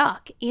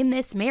stuck in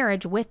this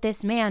marriage with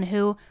this man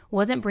who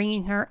wasn't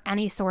bringing her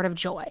any sort of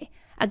joy.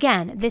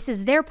 Again, this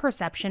is their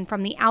perception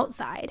from the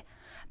outside.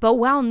 But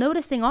while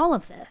noticing all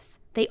of this,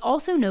 they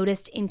also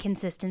noticed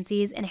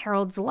inconsistencies in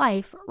Harold's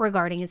life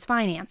regarding his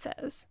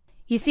finances.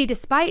 You see,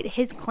 despite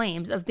his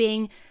claims of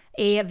being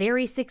a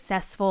very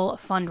successful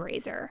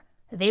fundraiser,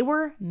 they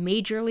were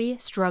majorly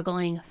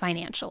struggling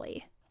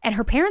financially. And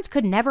her parents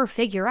could never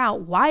figure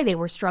out why they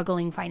were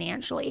struggling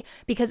financially,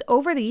 because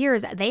over the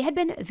years, they had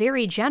been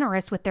very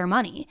generous with their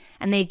money,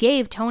 and they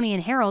gave Toni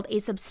and Harold a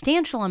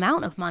substantial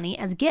amount of money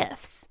as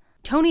gifts.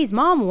 Toni's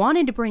mom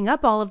wanted to bring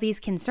up all of these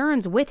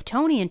concerns with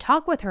Toni and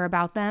talk with her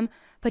about them,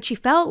 but she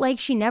felt like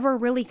she never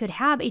really could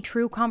have a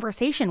true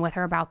conversation with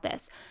her about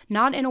this,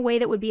 not in a way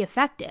that would be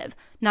effective,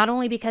 not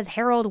only because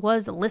Harold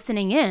was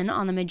listening in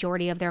on the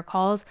majority of their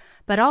calls,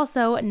 but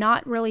also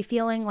not really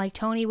feeling like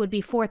Toni would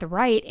be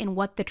forthright in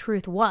what the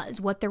truth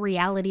was, what the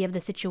reality of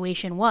the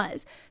situation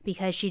was,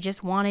 because she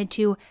just wanted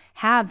to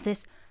have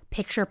this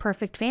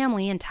picture-perfect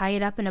family and tie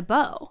it up in a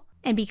bow.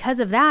 And because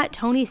of that,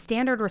 Toni's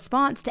standard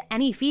response to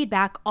any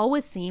feedback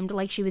always seemed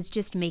like she was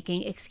just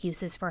making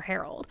excuses for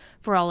Harold,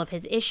 for all of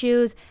his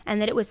issues,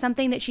 and that it was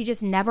something that she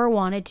just never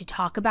wanted to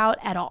talk about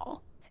at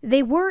all.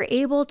 They were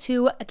able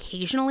to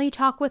occasionally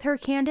talk with her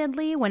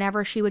candidly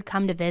whenever she would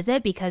come to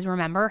visit, because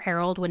remember,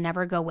 Harold would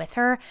never go with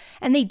her,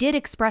 and they did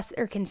express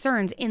their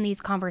concerns in these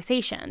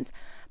conversations,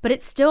 but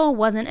it still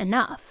wasn't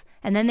enough.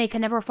 And then they could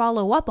never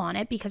follow up on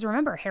it because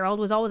remember, Harold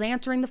was always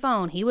answering the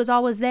phone, he was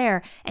always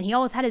there, and he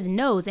always had his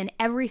nose in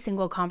every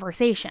single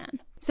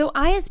conversation. So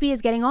ISB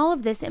is getting all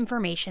of this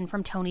information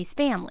from Toni's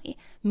family.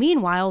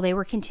 Meanwhile, they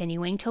were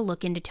continuing to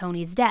look into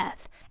Toni's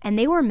death, and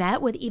they were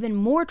met with even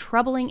more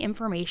troubling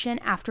information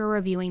after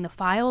reviewing the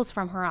files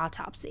from her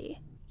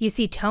autopsy. You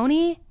see,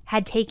 Toni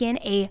had taken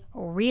a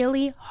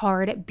really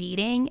hard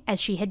beating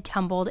as she had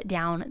tumbled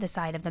down the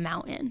side of the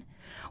mountain.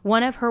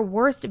 One of her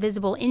worst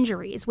visible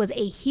injuries was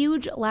a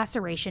huge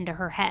laceration to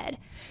her head,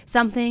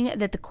 something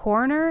that the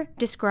coroner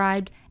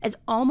described as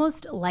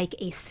almost like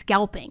a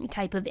scalping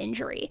type of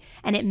injury,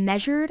 and it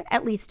measured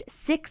at least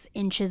 6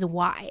 inches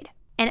wide.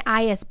 And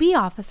ISB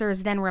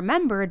officers then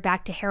remembered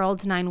back to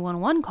Harold's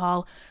 911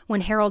 call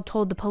when Harold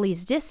told the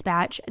police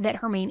dispatch that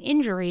her main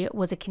injury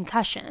was a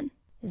concussion.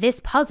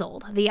 This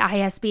puzzled the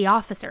ISB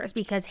officers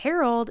because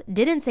Harold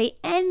didn't say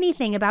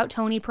anything about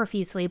Toni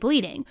profusely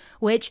bleeding,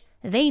 which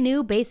They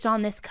knew based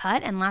on this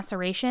cut and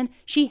laceration,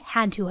 she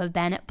had to have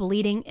been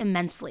bleeding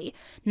immensely.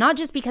 Not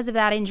just because of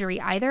that injury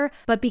either,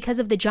 but because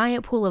of the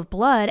giant pool of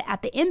blood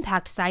at the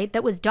impact site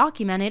that was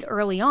documented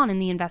early on in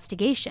the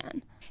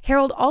investigation.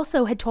 Harold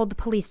also had told the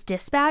police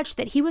dispatch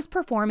that he was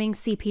performing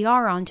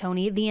CPR on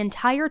Toni the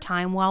entire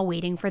time while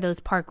waiting for those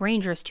park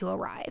rangers to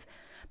arrive.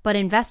 But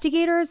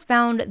investigators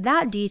found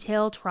that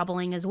detail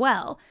troubling as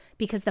well,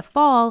 because the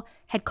fall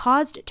had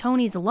caused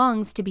Toni's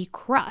lungs to be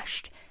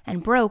crushed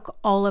and broke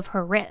all of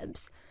her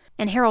ribs.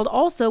 And Harold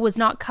also was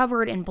not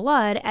covered in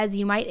blood, as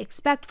you might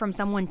expect from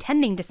someone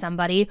tending to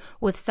somebody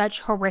with such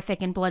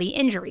horrific and bloody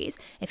injuries.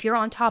 If you're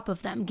on top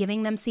of them,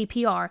 giving them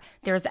CPR,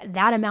 there's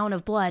that amount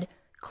of blood.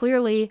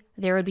 Clearly,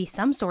 there would be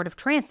some sort of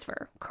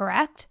transfer,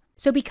 correct?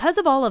 So because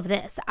of all of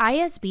this,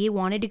 ISB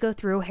wanted to go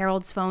through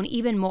Harold's phone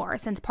even more,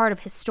 since part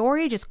of his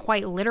story just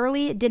quite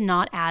literally did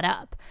not add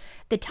up.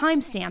 The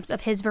timestamps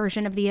of his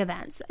version of the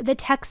events, the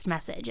text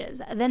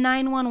messages, the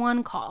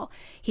 911 call.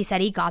 He said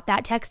he got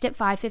that text at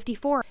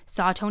 5:54,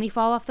 saw Toni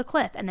fall off the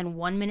cliff, and then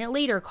 1 minute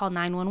later called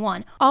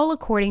 911, all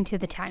according to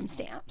the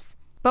timestamps.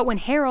 But when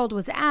Harold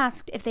was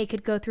asked if they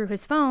could go through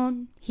his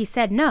phone, he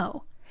said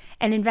no.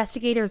 And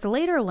investigators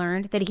later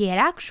learned that he had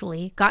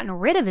actually gotten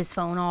rid of his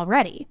phone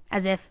already,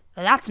 as if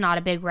that's not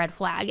a big red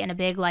flag and a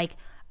big,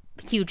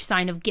 huge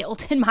sign of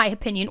guilt, in my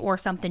opinion, or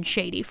something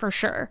shady for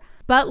sure.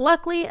 But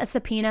luckily, a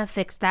subpoena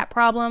fixed that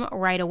problem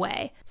right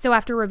away. So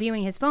after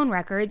reviewing his phone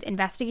records,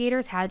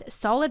 investigators had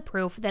solid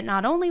proof that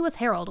not only was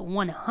Harold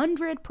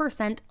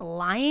 100%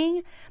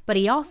 lying, but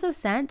he also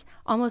sent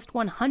almost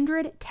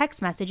 100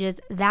 text messages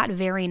that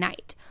very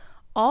night,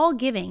 all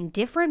giving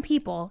different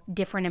people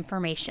different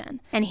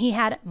information. And he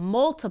had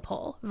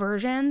multiple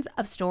versions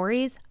of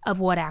stories of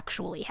what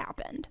actually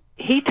happened.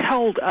 He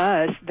told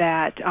us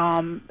that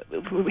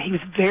he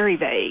was very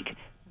vague,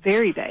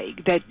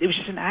 that it was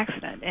just an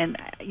accident. And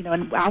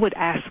I would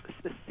ask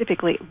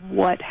specifically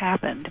what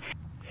happened.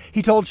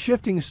 He told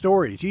shifting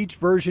stories, each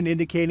version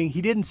indicating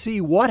he didn't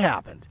see what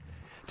happened.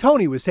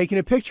 Toni was taking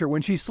a picture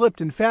when she slipped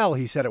and fell,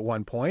 he said at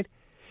one point.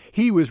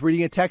 He was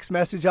reading a text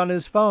message on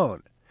his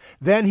phone.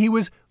 Then he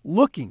was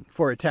looking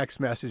for a text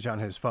message on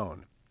his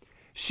phone.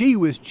 She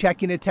was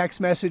checking a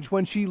text message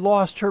when she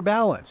lost her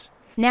balance.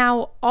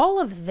 Now, all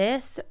of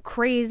this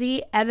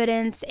crazy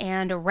evidence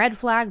and red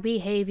flag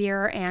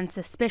behavior and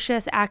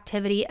suspicious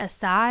activity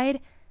aside,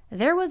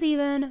 there was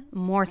even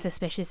more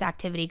suspicious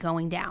activity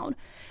going down.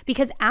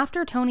 Because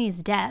after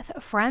Toni's death,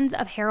 friends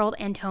of Harold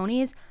and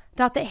Toni's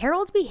thought that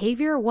Harold's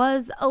behavior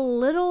was a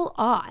little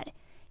odd.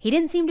 He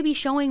didn't seem to be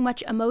showing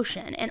much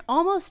emotion and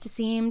almost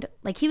seemed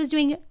like he was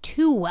doing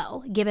too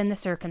well given the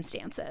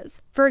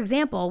circumstances. For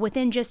example,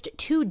 within just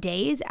 2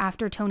 days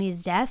after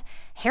Toni's death,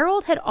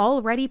 Harold had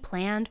already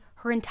planned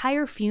her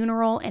entire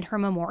funeral and her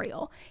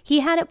memorial.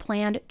 He had it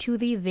planned to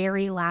the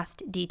very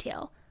last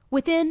detail,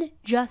 within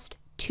just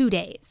 2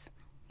 days.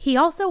 He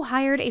also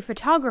hired a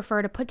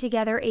photographer to put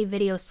together a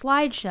video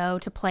slideshow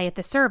to play at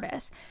the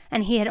service,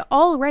 and he had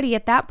already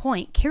at that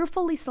point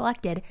carefully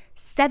selected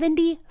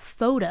 70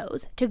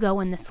 photos to go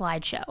in the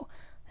slideshow.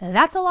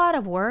 That's a lot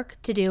of work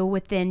to do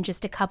within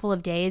just a couple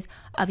of days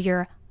of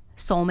your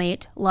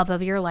soulmate, love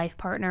of your life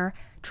partner,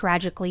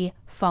 tragically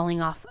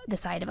falling off the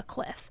side of a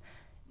cliff.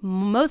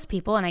 Most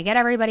people, and I get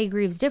everybody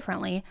grieves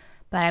differently,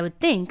 but I would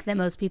think that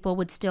most people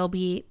would still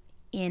be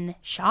in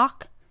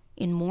shock,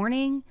 in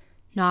mourning,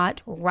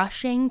 not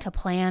rushing to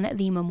plan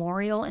the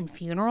memorial and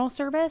funeral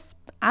service.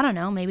 I don't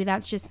know, maybe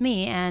that's just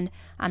me and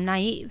I'm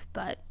naive,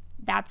 but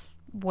that's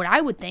what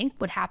I would think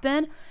would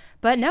happen.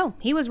 But no,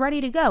 he was ready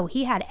to go.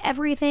 He had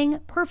everything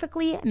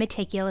perfectly,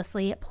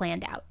 meticulously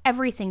planned out,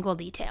 every single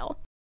detail.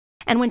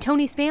 And when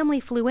Toni's family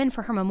flew in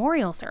for her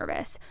memorial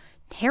service,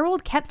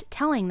 Harold kept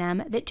telling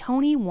them that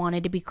Toni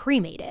wanted to be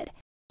cremated.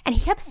 And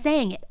he kept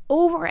saying it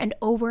over and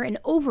over and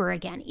over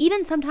again,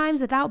 even sometimes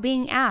without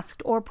being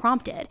asked or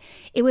prompted.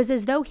 It was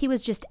as though he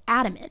was just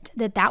adamant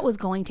that that was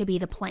going to be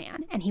the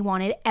plan, and he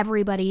wanted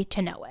everybody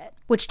to know it,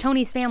 which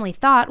Toni's family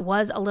thought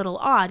was a little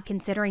odd,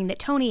 considering that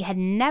Toni had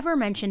never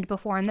mentioned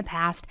before in the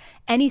past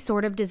any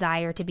sort of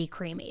desire to be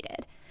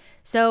cremated.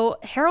 So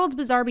Harold's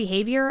bizarre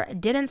behavior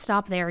didn't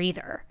stop there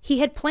either. He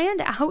had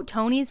planned out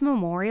Toni's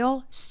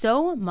memorial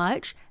so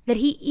much that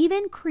he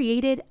even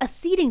created a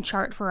seating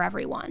chart for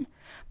everyone,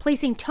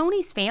 placing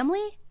Toni's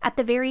family at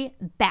the very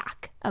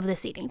back of the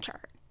seating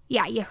chart.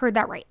 Yeah, you heard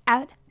that right,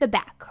 at the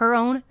back, her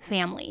own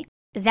family.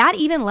 That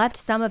even left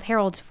some of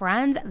Harold's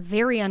friends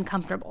very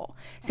uncomfortable,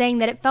 saying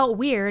that it felt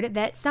weird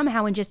that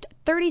somehow in just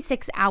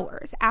 36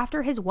 hours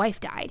after his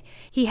wife died,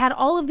 he had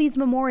all of these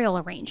memorial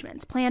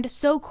arrangements planned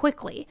so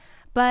quickly.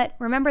 But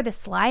remember the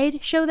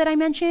slideshow that I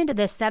mentioned,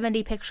 the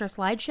 70-picture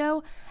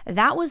slideshow?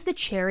 That was the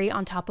cherry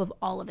on top of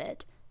all of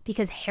it,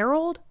 because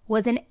Harold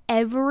was in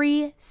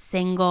every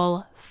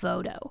single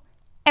photo.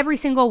 Every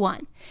single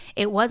one.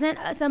 It wasn't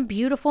some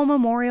beautiful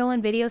memorial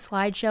and video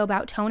slideshow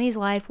about Toni's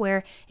life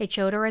where it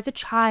showed her as a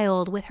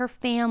child with her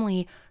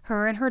family,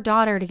 her and her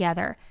daughter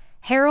together.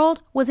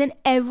 Harold was in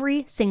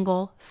every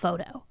single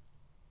photo.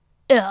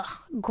 Ugh,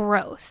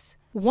 gross.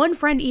 One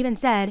friend even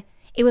said,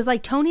 It was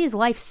like Toni's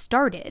life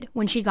started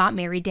when she got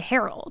married to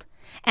Harold.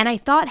 And I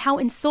thought how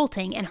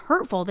insulting and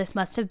hurtful this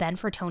must have been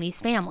for Toni's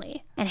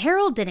family. And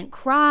Harold didn't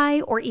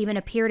cry or even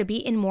appear to be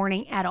in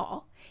mourning at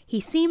all. He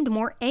seemed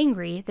more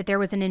angry that there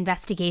was an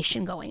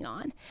investigation going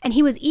on. And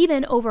he was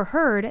even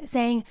overheard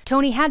saying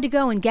Toni had to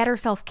go and get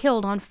herself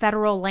killed on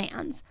federal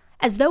lands,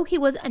 as though he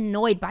was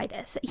annoyed by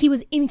this. He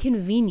was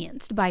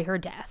inconvenienced by her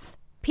death.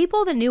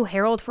 People that knew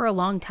Harold for a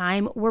long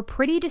time were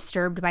pretty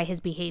disturbed by his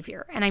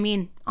behavior. And I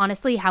mean,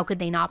 honestly, how could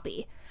they not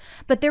be?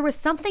 But there was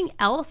something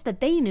else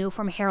that they knew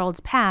from Harold's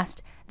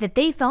past that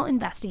they felt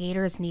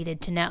investigators needed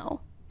to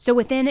know. So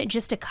within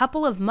just a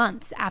couple of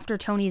months after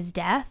Toni's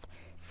death,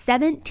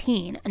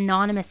 17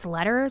 anonymous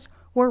letters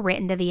were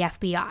written to the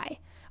FBI,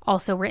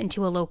 also written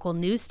to a local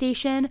news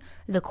station,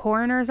 the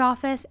coroner's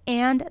office,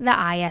 and the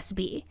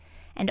ISB.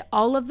 And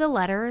all of the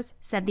letters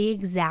said the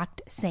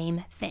exact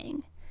same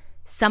thing.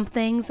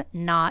 Something's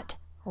not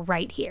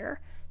right here.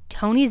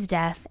 Toni's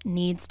death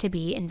needs to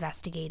be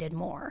investigated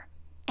more.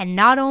 And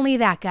not only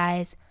that,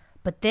 guys,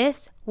 but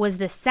this was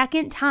the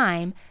second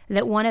time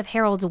that one of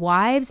Harold's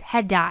wives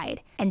had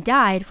died, and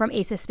died from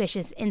a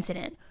suspicious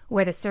incident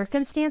where the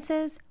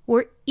circumstances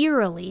were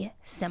eerily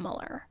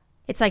similar.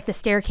 It's like the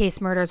staircase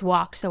murders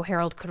walked so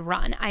Harold could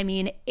run. I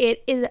mean,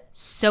 it is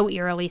so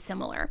eerily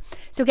similar.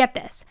 So get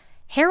this.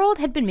 Harold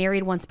had been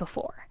married once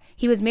before.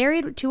 He was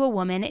married to a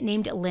woman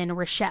named Lynn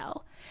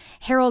Rochelle.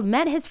 Harold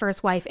met his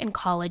first wife in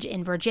college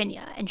in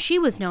Virginia, and she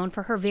was known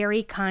for her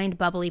very kind,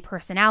 bubbly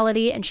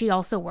personality, and she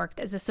also worked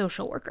as a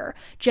social worker.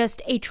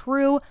 Just a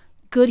true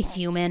good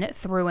human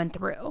through and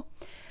through.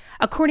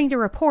 According to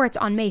reports,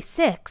 on May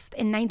 6th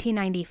in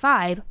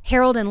 1995,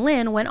 Harold and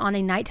Lynn went on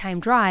a nighttime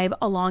drive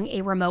along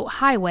a remote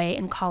highway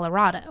in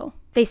Colorado.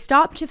 They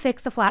stopped to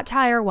fix a flat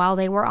tire while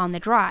they were on the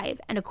drive,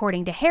 and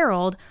according to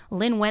Harold,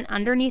 Lynn went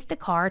underneath the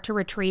car to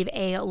retrieve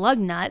a lug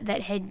nut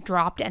that had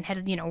dropped and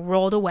had,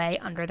 rolled away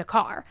under the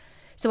car.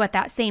 So at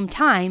that same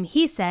time,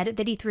 he said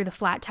that he threw the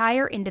flat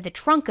tire into the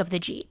trunk of the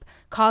Jeep,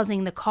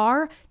 causing the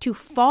car to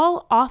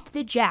fall off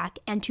the jack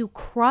and to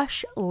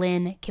crush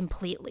Lynn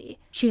completely.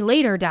 She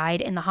later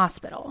died in the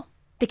hospital.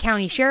 The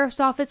county sheriff's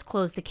office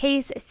closed the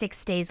case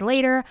 6 days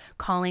later,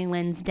 calling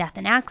Lynn's death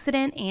an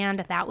accident, and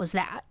that was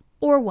that.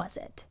 Or was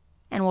it?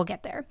 And we'll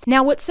get there.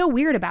 Now, what's so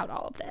weird about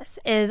all of this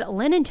is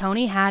Lynn and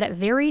Toni had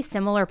very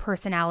similar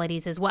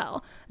personalities as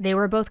well. They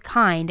were both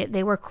kind,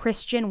 they were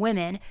Christian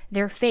women,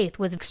 their faith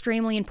was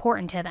extremely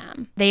important to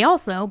them. They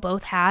also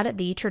both had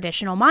the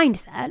traditional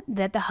mindset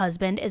that the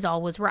husband is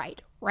always right.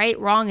 Right,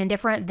 wrong,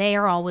 indifferent, they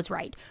are always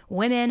right.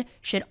 Women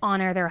should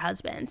honor their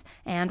husbands,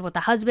 and what the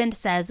husband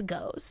says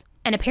goes.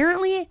 And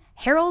apparently,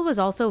 Harold was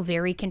also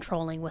very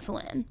controlling with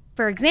Lynn.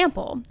 For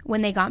example,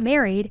 when they got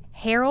married,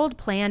 Harold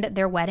planned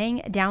their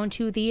wedding down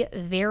to the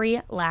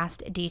very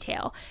last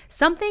detail.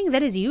 Something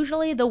that is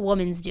usually the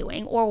woman's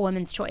doing or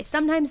woman's choice.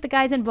 Sometimes the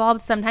guy's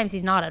involved, sometimes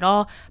he's not at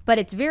all, but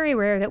it's very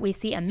rare that we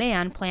see a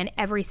man plan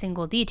every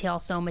single detail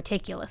so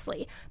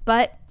meticulously.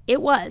 But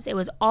it was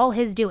all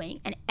his doing,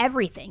 and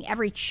everything,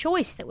 every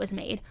choice that was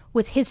made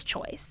was his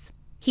choice.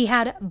 He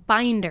had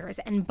binders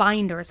and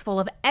binders full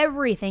of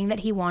everything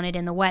that he wanted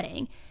in the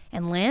wedding,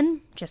 and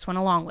Lynn just went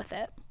along with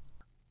it.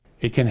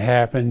 It can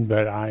happen,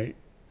 but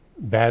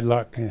bad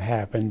luck can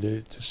happen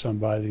to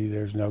somebody.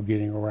 There's no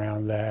getting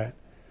around that.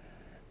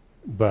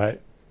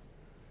 But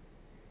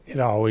it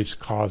always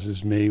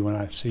causes me, when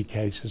I see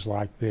cases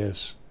like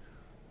this,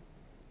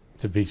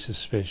 to be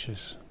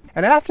suspicious.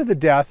 And after the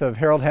death of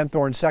Harold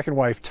Henthorn's second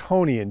wife,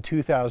 Toni, in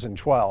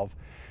 2012,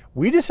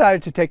 we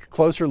decided to take a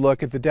closer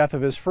look at the death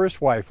of his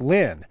first wife,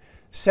 Lynn,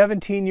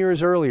 17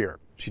 years earlier.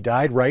 She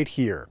died right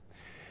here.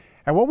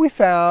 And what we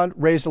found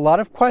raised a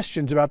lot of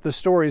questions about the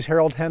stories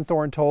Harold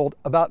Henthorn told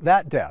about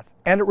that death.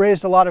 And it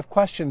raised a lot of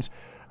questions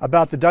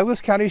about the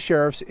Douglas County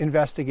Sheriff's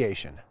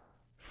investigation.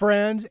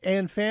 Friends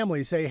and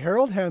family say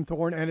Harold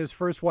Henthorn and his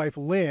first wife,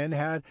 Lynn,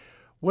 had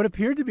what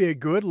appeared to be a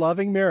good,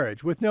 loving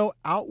marriage with no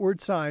outward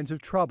signs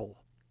of trouble.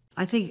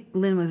 I think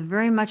Lynn was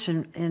very much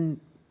in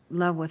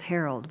love with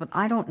Harold, but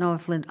I don't know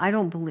if Lynn, I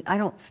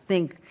don't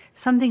think,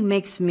 something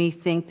makes me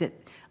think that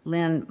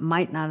Lynn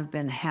might not have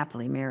been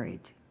happily married.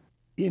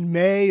 In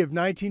May of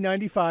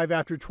 1995,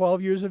 after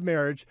 12 years of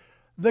marriage,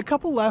 the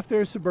couple left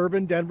their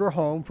suburban Denver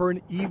home for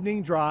an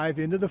evening drive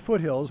into the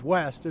foothills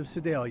west of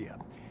Sedalia.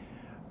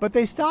 But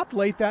they stopped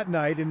late that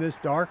night in this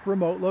dark,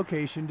 remote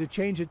location to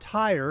change a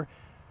tire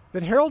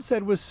that Harold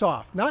said was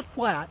soft, not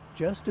flat,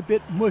 just a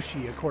bit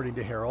mushy, according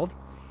to Harold.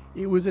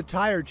 It was a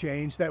tire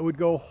change that would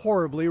go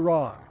horribly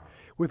wrong,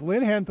 with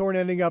Lynn Henthorn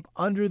ending up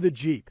under the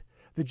Jeep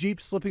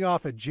slipping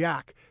off a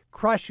jack,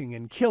 crushing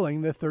and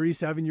killing the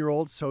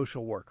 37-year-old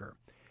social worker.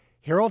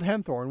 Harold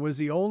Henthorn was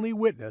the only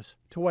witness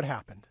to what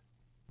happened.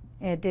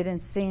 It didn't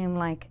seem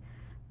like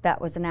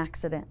that was an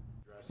accident.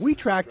 We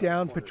tracked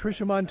down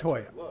Patricia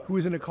Montoya, who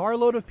was in a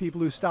carload of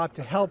people who stopped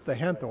to help the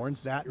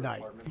Henthorns that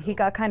night. He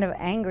got kind of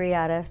angry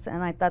at us,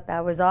 and I thought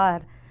that was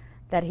odd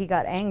that he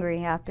got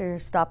angry after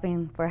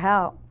stopping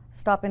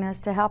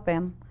us to help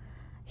him.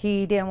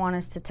 He didn't want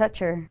us to touch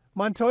her.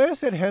 Montoya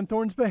said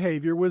Henthorn's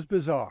behavior was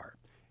bizarre.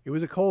 It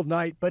was a cold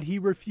night, but he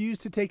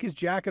refused to take his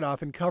jacket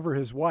off and cover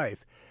his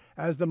wife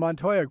as the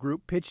Montoya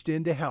group pitched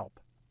in to help.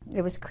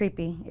 It was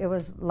creepy. It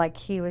was like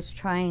he was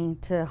trying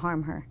to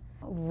harm her.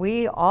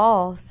 We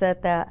all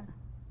said that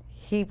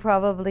he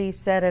probably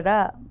set it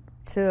up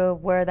to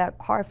where that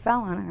car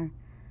fell on her.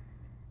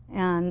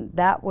 And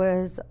that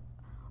was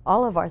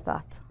all of our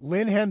thoughts.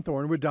 Lynn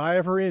Henthorn would die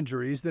of her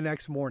injuries the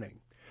next morning.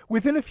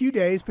 Within a few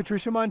days,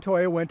 Patricia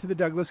Montoya went to the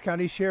Douglas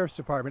County Sheriff's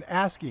Department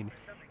asking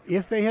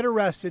if they had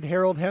arrested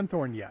Harold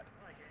Henthorn yet.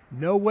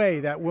 No way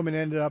that woman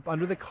ended up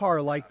under the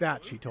car like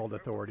that, she told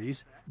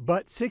authorities.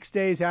 But 6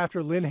 days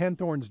after Lynn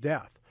Henthorn's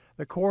death,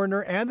 the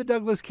coroner and the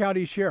Douglas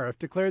County Sheriff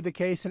declared the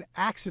case an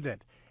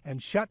accident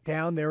and shut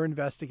down their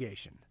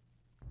investigation.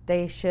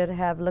 They should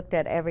have looked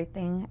at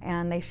everything,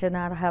 and they should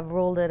not have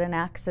ruled it an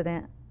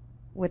accident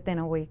within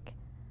a week.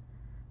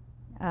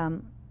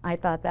 I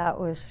thought that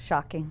was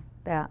shocking,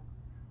 that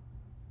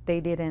they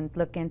didn't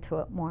look into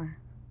it more.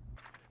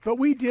 But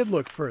we did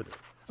look further,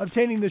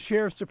 obtaining the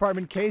Sheriff's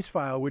Department case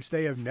file, which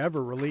they have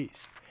never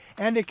released.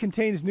 And it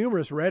contains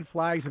numerous red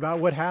flags about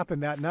what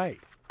happened that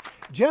night.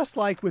 Just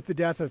like with the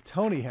death of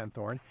Tony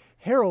Henthorn,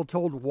 Harold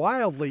told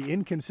wildly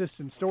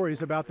inconsistent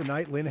stories about the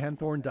night Lynn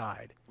Henthorn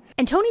died.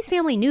 And Tony's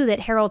family knew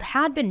that Harold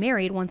had been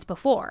married once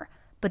before,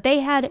 but they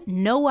had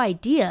no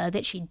idea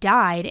that she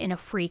died in a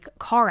freak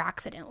car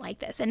accident like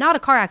this. And not a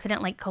car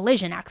accident like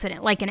collision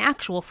accident, like an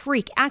actual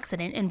freak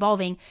accident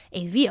involving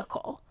a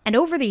vehicle. And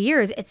over the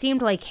years, it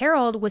seemed like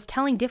Harold was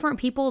telling different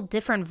people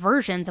different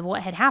versions of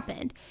what had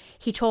happened.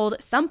 He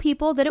told some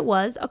people that it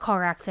was a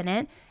car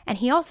accident, and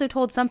he also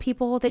told some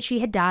people that she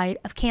had died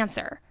of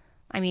cancer.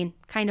 I mean,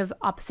 kind of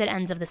opposite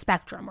ends of the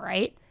spectrum,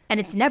 right? And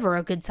it's never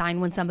a good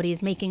sign when somebody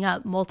is making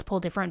up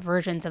multiple different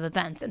versions of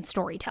events and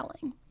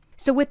storytelling.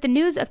 So with the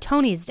news of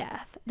Tony's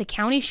death, the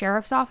county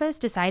sheriff's office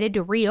decided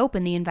to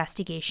reopen the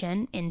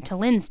investigation into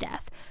Lynn's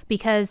death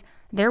because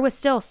there was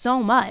still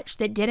so much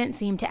that didn't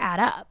seem to add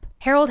up.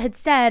 Harold had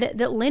said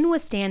that Lynn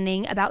was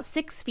standing about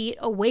 6 feet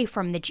away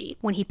from the Jeep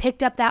when he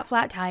picked up that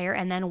flat tire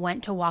and then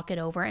went to walk it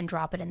over and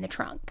drop it in the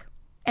trunk.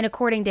 And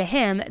according to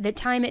him, the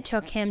time it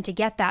took him to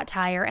get that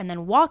tire and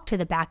then walk to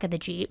the back of the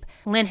Jeep,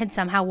 Lynn had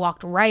somehow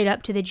walked right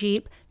up to the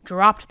Jeep,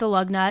 dropped the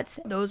lug nuts,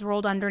 those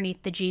rolled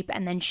underneath the Jeep,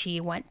 and then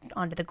she went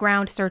onto the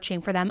ground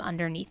searching for them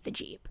underneath the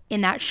Jeep. In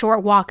that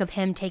short walk of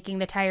him taking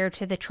the tire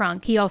to the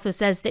trunk, he also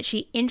says that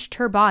she inched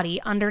her body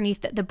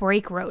underneath the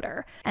brake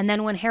rotor. And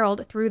then when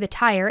Harold threw the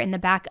tire in the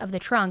back of the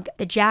trunk,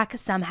 the jack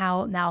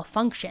somehow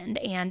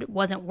malfunctioned and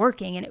wasn't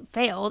working and it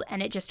failed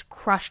and it just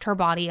crushed her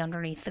body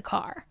underneath the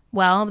car.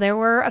 Well, there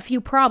were a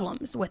few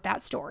problems with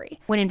that story.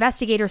 When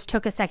investigators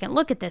took a second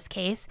look at this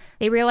case,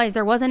 they realized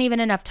there wasn't even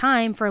enough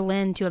time for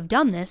Lynn to have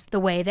done this the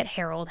way that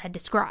Harold had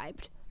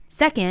described.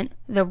 Second,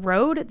 the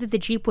road that the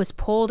Jeep was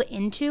pulled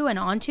into and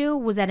onto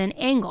was at an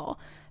angle.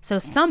 So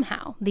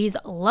somehow these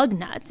lug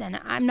nuts, and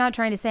I'm not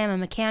trying to say I'm a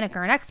mechanic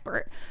or an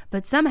expert,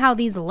 but somehow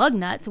these lug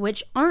nuts,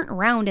 which aren't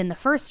round in the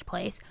first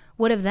place,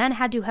 would have then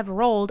had to have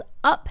rolled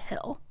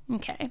uphill.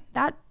 Okay,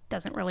 that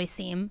doesn't really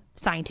seem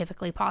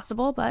scientifically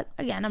possible, but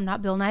again, I'm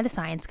not Bill Nye the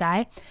Science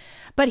Guy.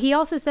 But he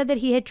also said that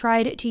he had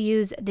tried to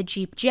use the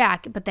Jeep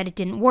jack, but that it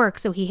didn't work,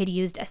 so he had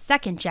used a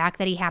second jack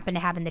that he happened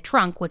to have in the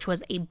trunk, which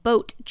was a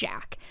boat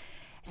jack.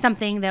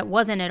 Something that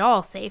wasn't at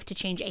all safe to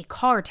change a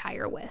car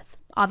tire with.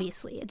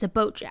 Obviously, it's a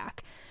boat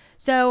jack.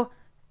 So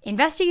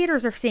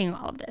investigators are seeing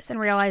all of this and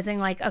realizing,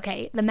 like,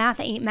 okay, the math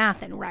ain't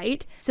mathin',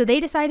 right? So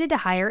they decided to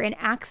hire an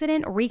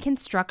accident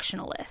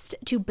reconstructionalist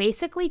to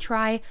basically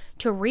try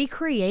to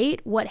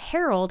recreate what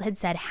Harold had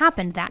said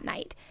happened that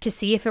night to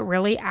see if it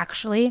really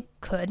actually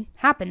could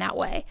happen that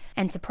way.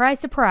 And surprise,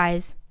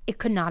 surprise, it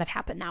could not have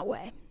happened that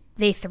way.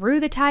 They threw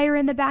the tire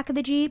in the back of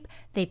the Jeep,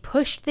 they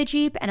pushed the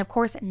Jeep, and of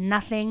course,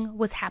 nothing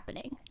was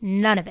happening.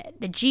 None of it.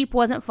 The Jeep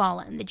wasn't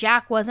falling. The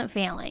jack wasn't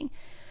failing.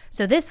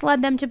 So this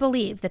led them to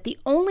believe that the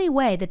only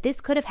way that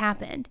this could have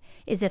happened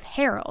is if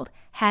Harold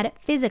had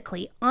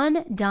physically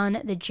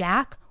undone the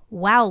jack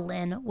while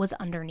Lynn was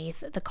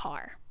underneath the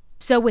car.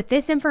 So with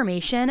this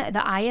information, the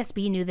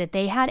ISB knew that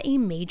they had a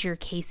major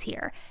case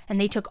here,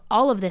 and they took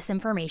all of this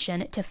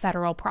information to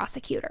federal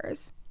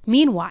prosecutors.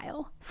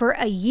 Meanwhile, for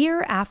a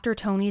year after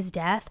Tony's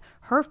death,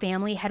 her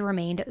family had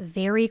remained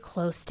very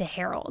close to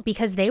Harold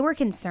because they were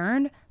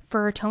concerned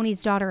for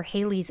Tony's daughter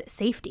Haley's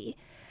safety.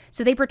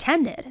 So they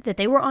pretended that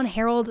they were on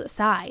Harold's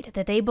side,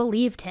 that they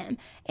believed him,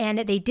 and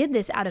they did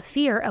this out of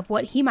fear of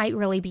what he might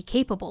really be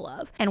capable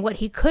of and what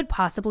he could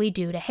possibly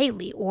do to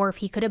Haley, or if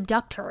he could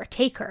abduct her or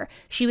take her.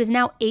 She was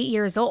now 8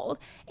 years old,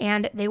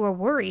 and they were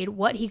worried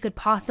what he could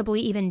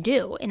possibly even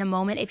do in a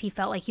moment if he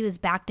felt like he was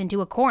backed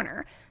into a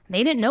corner.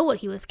 They didn't know what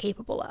he was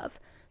capable of.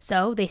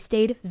 So they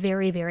stayed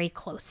very, very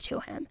close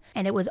to him,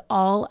 and it was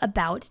all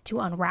about to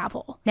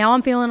unravel. Now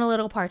I'm feeling a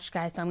little parched,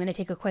 guys, so I'm going to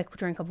take a quick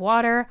drink of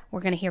water. We're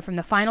going to hear from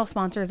the final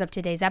sponsors of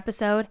today's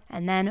episode,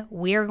 and then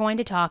we're going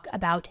to talk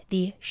about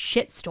the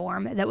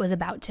shitstorm that was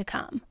about to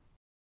come.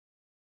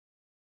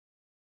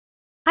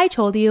 I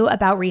told you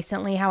about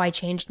recently how I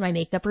changed my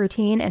makeup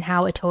routine and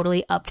how it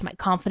totally upped my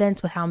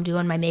confidence with how I'm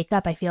doing my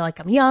makeup. I feel like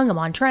I'm young, I'm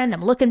on trend,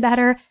 I'm looking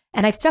better,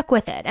 and I've stuck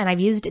with it. And I've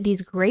used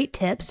these great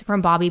tips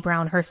from Bobbi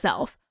Brown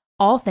herself,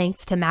 all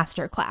thanks to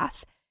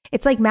Masterclass.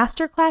 It's like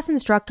Masterclass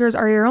instructors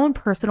are your own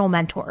personal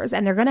mentors,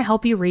 and they're going to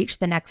help you reach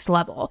the next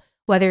level.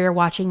 Whether you're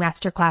watching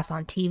Masterclass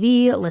on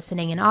TV,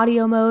 listening in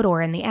audio mode,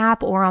 or in the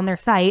app, or on their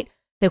site,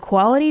 the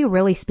quality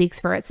really speaks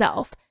for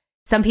itself.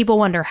 Some people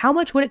wonder, how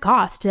much would it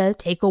cost to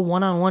take a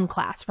one-on-one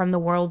class from the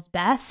world's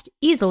best?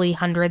 Easily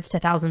hundreds to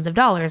thousands of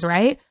dollars,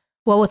 right?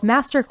 Well, with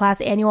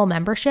Masterclass annual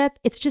membership,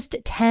 it's just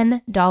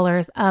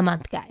 $10 a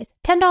month, guys.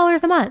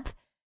 $10 a month.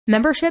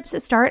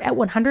 Memberships start at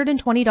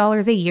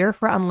 $120 a year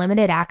for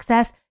unlimited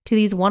access to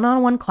these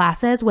one-on-one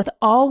classes with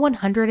all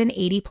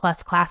 180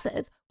 plus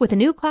classes, with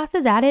new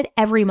classes added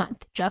every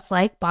month, just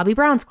like Bobbi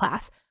Brown's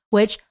class,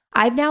 which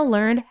I've now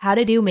learned how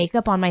to do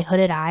makeup on my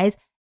hooded eyes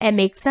and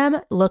makes them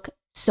look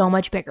so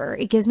much bigger.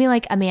 It gives me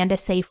like Amanda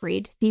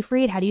Seyfried.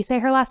 Seyfried, how do you say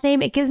her last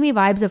name? It gives me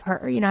vibes of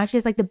her. You know, she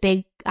has like the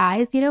big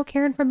eyes, you know,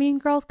 Karen from Mean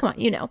Girls. Come on,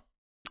 you know.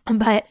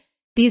 But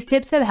these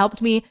tips have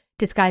helped me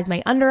disguise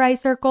my under eye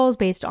circles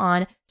based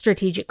on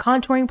strategic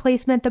contouring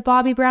placement that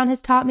Bobbi Brown has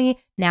taught me.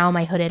 Now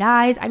my hooded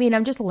eyes. I mean,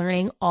 I'm just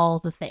learning all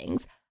the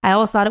things. I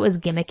always thought it was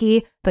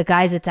gimmicky, but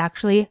guys, it's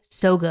actually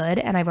so good,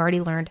 and I've already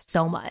learned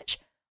so much.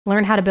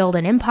 Learn how to build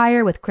an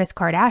empire with Kris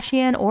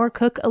Kardashian or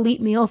cook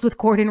elite meals with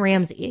Gordon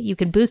Ramsay. You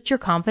can boost your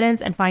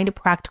confidence and find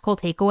practical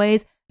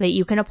takeaways that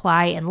you can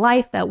apply in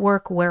life, at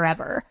work,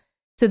 wherever.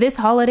 So this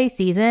holiday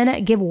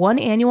season, give one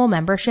annual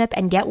membership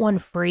and get one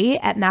free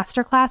at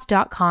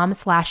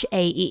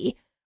masterclass.com/AE.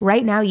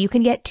 Right now, you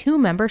can get 2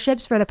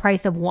 memberships for the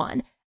price of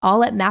one,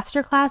 all at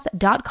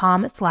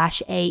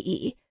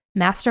masterclass.com/AE.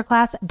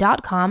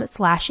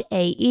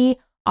 Masterclass.com/AE.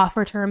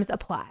 Offer terms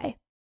apply.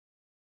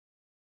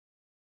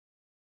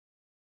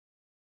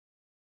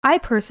 I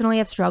personally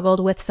have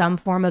struggled with some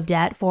form of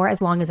debt for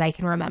as long as I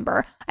can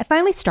remember. I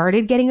finally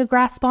started getting a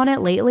grasp on it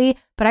lately,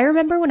 but I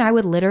remember when I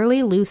would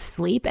literally lose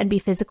sleep and be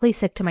physically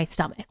sick to my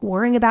stomach,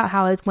 worrying about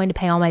how I was going to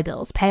pay all my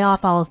bills, pay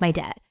off all of my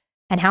debt.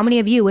 And how many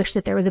of you wish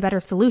that there was a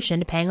better solution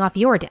to paying off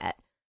your debt?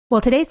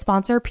 Well, today's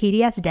sponsor,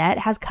 PDS Debt,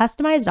 has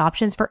customized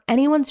options for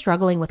anyone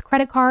struggling with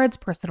credit cards,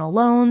 personal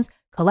loans,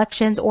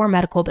 collections, or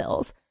medical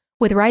bills.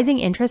 With rising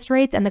interest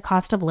rates and the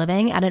cost of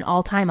living at an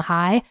all-time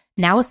high,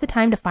 now is the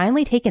time to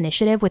finally take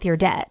initiative with your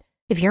debt.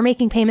 If you're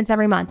making payments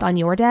every month on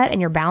your debt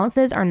and your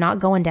balances are not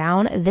going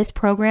down, this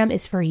program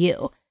is for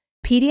you.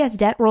 PDS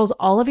Debt rolls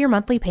all of your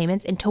monthly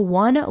payments into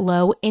one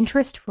low,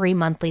 interest-free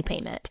monthly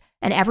payment.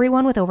 And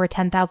everyone with over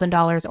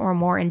 $10,000 or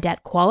more in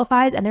debt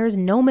qualifies, and there is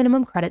no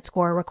minimum credit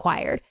score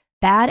required.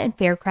 Bad and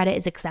fair credit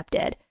is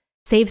accepted.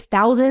 Save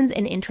thousands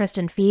in interest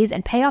and fees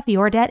and pay off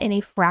your debt in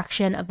a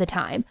fraction of the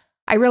time.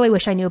 I really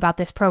wish I knew about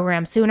this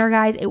program sooner,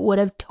 guys. It would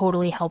have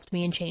totally helped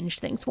me and changed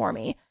things for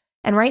me.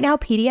 And right now,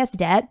 PDS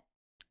Debt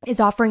is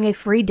offering a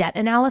free debt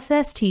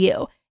analysis to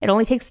you. It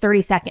only takes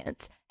 30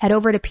 seconds. Head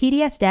over to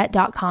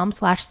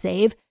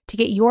pdsdebt.com/save to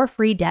get your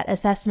free debt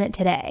assessment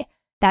today.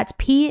 That's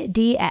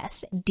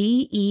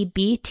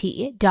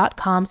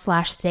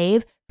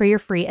pdsdebt.com/save for your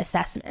free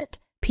assessment.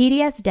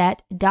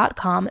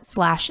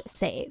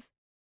 pdsdebt.com/save.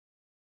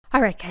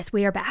 All right, guys,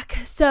 we are back.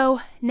 So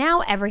now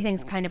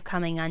everything's kind of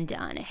coming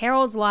undone.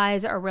 Harold's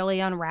lies are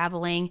really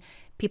unraveling.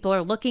 People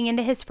are looking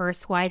into his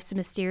first wife's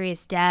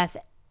mysterious death.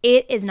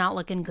 It is not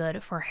looking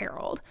good for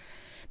Harold.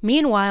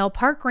 Meanwhile,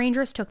 park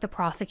rangers took the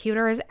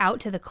prosecutors out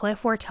to the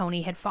cliff where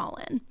Tony had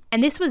fallen.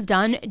 And this was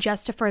done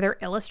just to further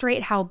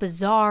illustrate how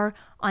bizarre,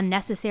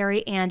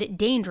 unnecessary, and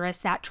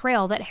dangerous that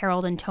trail that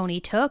Harold and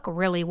Tony took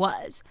really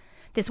was.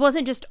 This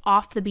wasn't just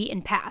off the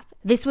beaten path.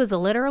 This was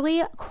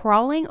literally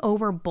crawling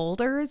over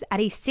boulders at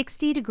a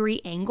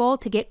 60-degree angle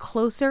to get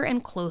closer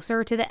and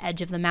closer to the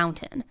edge of the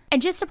mountain.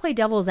 And just to play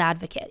devil's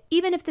advocate,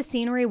 even if the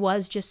scenery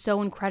was just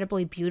so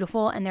incredibly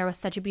beautiful and there was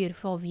such a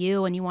beautiful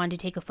view and you wanted to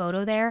take a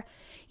photo there,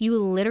 you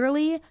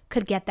literally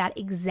could get that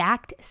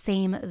exact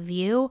same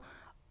view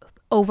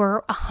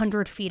over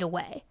 100 feet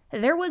away.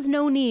 There was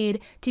no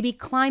need to be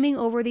climbing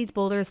over these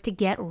boulders to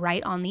get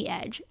right on the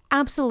edge.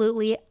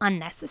 Absolutely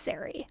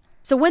unnecessary.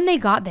 So when they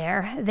got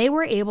there, they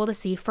were able to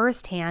see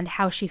firsthand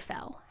how she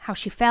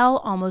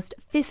fell almost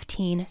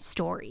 15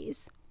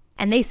 stories.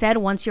 And they said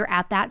once you're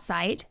at that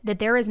site that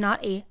there is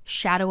not a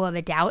shadow of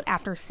a doubt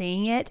after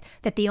seeing it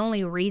that the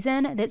only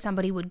reason that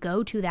somebody would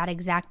go to that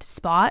exact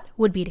spot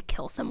would be to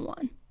kill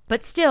someone.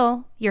 But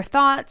still, your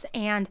thoughts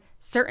and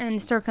certain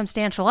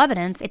circumstantial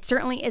evidence, it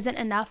certainly isn't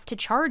enough to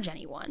charge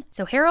anyone.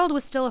 So Harold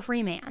was still a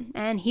free man,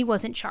 and he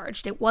wasn't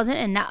charged. It wasn't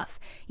enough.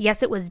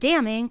 Yes, it was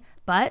damning,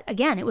 but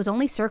again, it was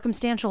only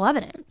circumstantial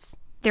evidence.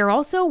 There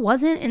also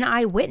wasn't an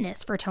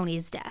eyewitness for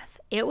Tony's death.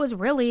 It was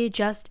really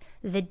just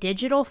the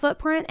digital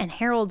footprint and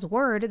Harold's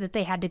word that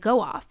they had to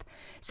go off.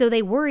 So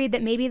they worried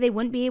that maybe they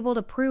wouldn't be able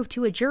to prove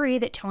to a jury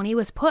that Tony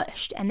was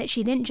pushed and that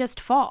she didn't just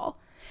fall.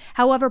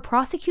 However,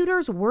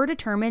 prosecutors were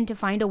determined to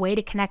find a way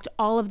to connect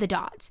all of the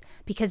dots,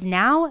 because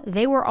now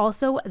they were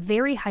also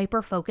very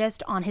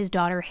hyper-focused on his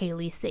daughter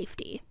Haley's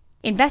safety.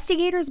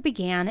 Investigators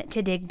began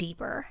to dig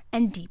deeper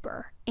and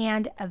deeper,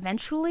 and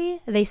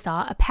eventually they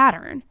saw a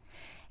pattern.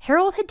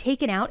 Harold had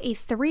taken out a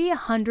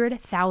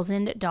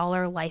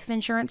 $300,000 life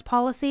insurance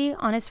policy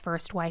on his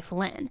first wife,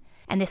 Lynn,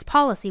 and this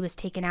policy was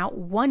taken out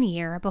 1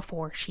 year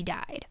before she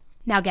died.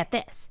 Now get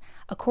this,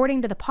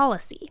 according to the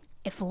policy,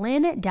 if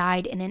Lynn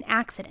died in an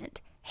accident,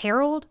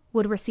 Harold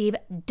would receive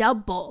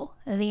double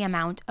the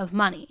amount of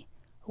money,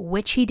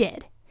 which he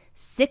did,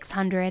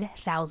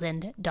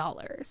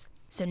 $600,000.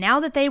 So now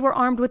that they were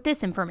armed with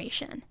this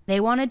information, they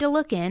wanted to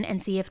look in and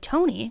see if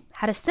Toni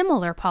had a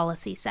similar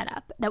policy set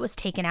up that was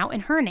taken out in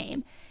her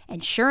name.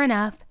 And sure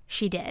enough,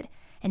 she did.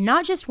 And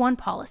not just one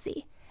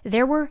policy.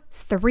 There were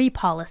 3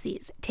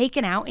 policies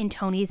taken out in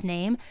Toni's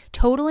name,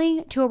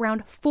 totaling to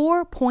around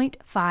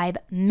 $4.5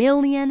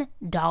 million.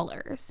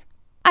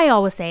 I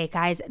always say,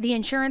 guys, the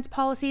insurance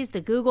policies,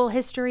 the Google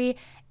history,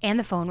 and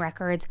the phone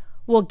records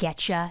will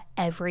get you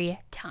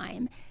every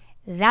time.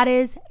 That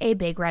is a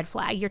big red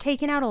flag. You're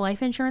taking out a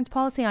life insurance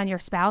policy on your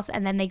spouse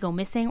and then they go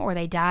missing or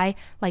they die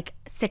like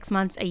 6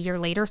 months, a year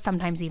later,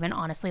 sometimes even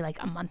honestly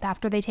like a month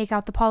after they take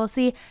out the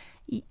policy.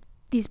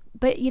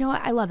 But you know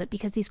what? I love it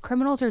because these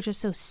criminals are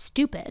just so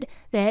stupid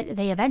that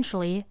they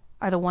eventually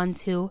are the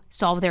ones who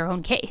solve their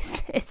own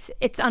case.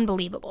 It's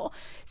unbelievable.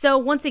 So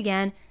once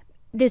again,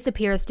 this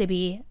appears to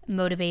be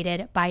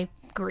motivated by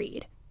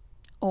greed.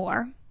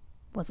 Or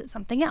was it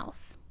something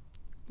else?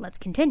 Let's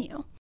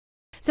continue.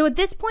 So at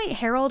this point,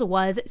 Harold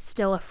was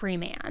still a free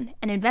man,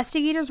 and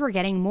investigators were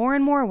getting more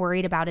and more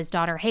worried about his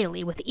daughter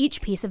Haley with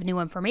each piece of new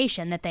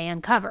information that they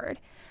uncovered.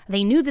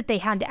 They knew that they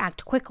had to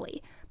act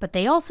quickly, but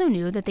they also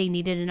knew that they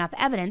needed enough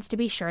evidence to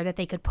be sure that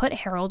they could put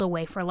Harold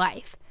away for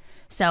life.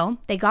 So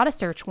they got a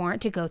search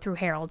warrant to go through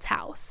Harold's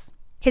house.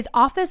 His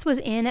office was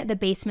in the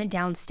basement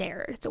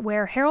downstairs,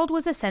 where Harold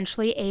was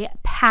essentially a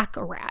pack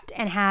rat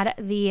and had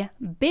the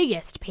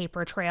biggest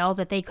paper trail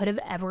that they could have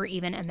ever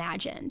even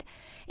imagined.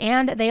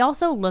 And they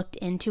also looked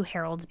into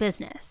Harold's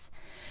business.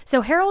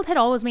 So Harold had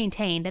always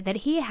maintained that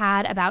he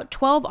had about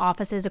 12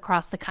 offices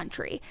across the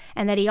country,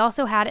 and that he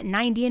also had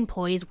 90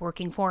 employees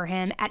working for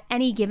him at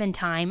any given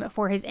time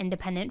for his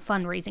independent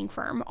fundraising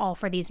firm, all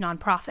for these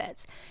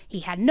nonprofits. He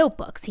had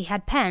notebooks, he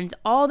had pens,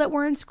 all that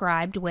were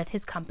inscribed with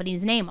his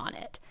company's name on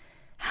it.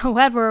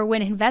 However,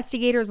 when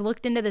investigators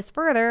looked into this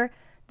further,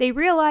 they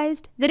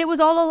realized that it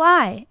was all a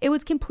lie. It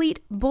was complete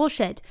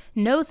bullshit.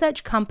 No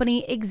such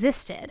company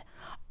existed.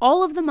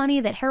 All of the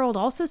money that Harold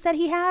also said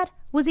he had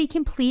was a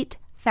complete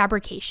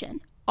fabrication,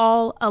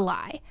 all a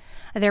lie.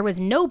 There was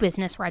no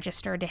business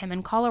registered to him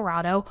in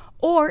Colorado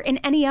or in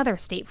any other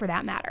state for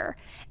that matter.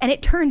 And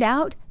it turned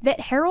out that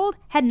Harold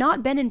had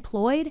not been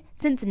employed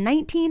since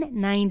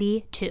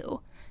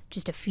 1992,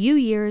 just a few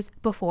years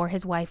before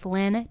his wife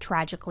Lynn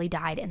tragically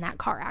died in that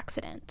car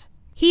accident.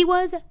 He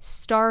was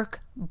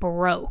stark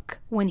broke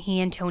when he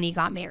and Toni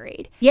got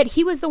married. Yet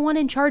he was the one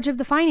in charge of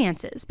the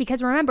finances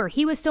because remember,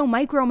 he was so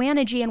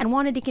micromanaging and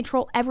wanted to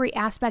control every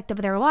aspect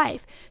of their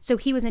life. So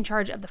he was in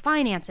charge of the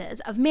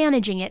finances, of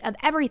managing it, of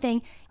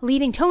everything,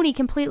 leaving Toni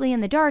completely in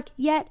the dark,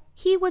 yet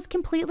he was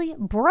completely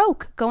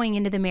broke going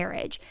into the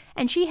marriage.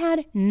 And she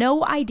had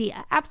no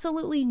idea,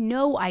 absolutely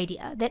no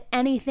idea that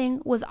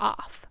anything was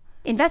off.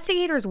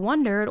 Investigators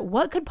wondered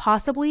what could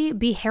possibly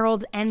be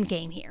Harold's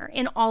endgame here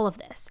in all of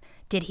this.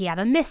 Did he have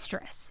a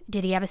mistress?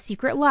 Did he have a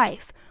secret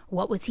life?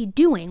 What was he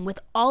doing with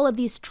all of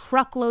these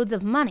truckloads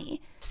of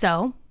money?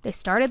 So they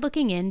started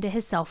looking into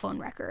his cell phone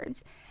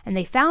records, and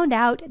they found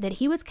out that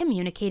he was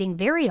communicating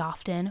very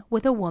often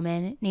with a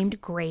woman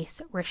named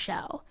Grace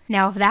Rochelle.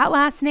 Now, if that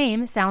last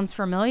name sounds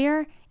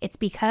familiar, it's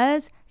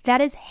because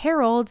that is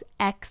Harold's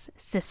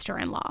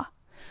ex-sister-in-law.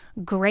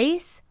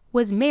 Grace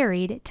was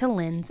married to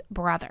Lynn's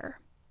brother.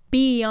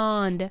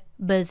 Beyond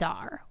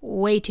bizarre.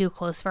 Way too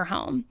close for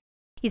home.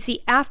 You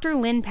see, after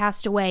Lynn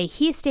passed away,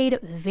 he stayed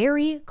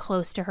very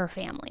close to her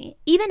family.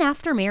 Even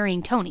after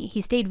marrying Toni, he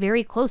stayed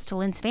very close to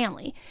Lynn's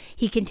family.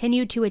 He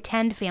continued to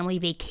attend family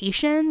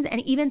vacations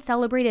and even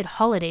celebrated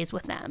holidays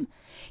with them.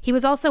 He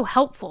was also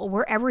helpful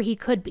wherever he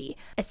could be,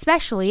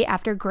 especially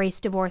after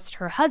Grace divorced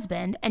her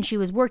husband and she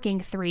was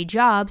working 3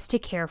 jobs to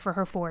care for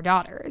her 4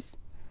 daughters.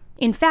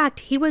 In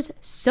fact, he was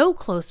so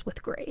close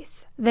with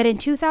Grace that in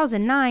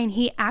 2009,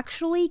 he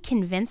actually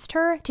convinced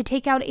her to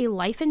take out a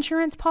life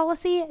insurance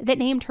policy that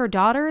named her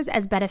daughters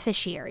as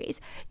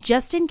beneficiaries,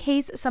 just in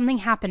case something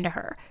happened to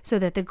her, so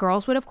that the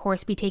girls would of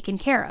course be taken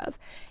care of.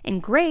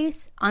 And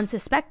Grace,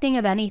 unsuspecting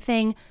of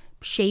anything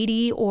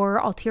shady or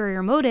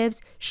ulterior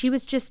motives, she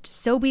was just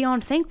so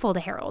beyond thankful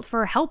to Harold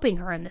for helping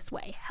her in this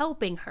way,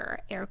 helping her,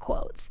 air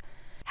quotes.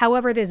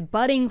 However, this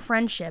budding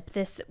friendship,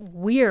 this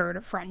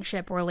weird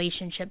friendship,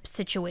 relationship,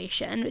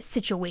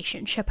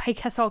 situationship, I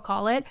guess I'll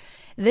call it,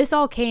 this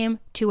all came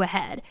to a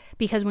head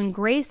because when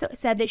Grace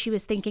said that she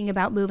was thinking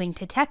about moving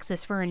to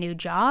Texas for a new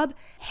job,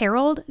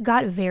 Harold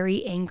got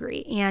very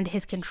angry and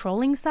his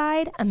controlling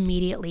side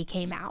immediately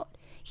came out.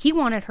 He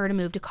wanted her to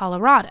move to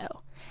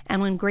Colorado.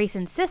 And when Grace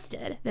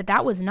insisted that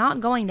that was not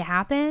going to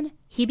happen,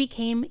 he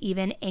became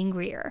even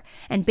angrier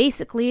and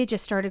basically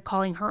just started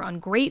calling her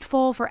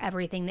ungrateful for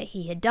everything that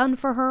he had done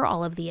for her,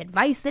 all of the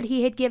advice that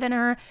he had given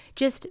her,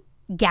 just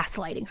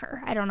gaslighting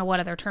her. I don't know what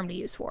other term to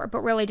use for it,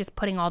 but really just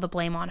putting all the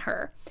blame on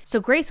her. So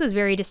Grace was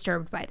very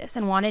disturbed by this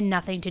and wanted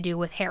nothing to do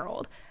with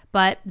Harold.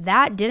 But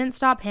that didn't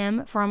stop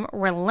him from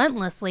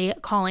relentlessly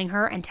calling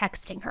her and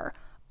texting her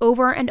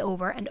over and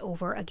over and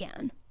over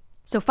again.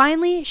 So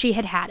finally, she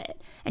had it,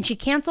 and she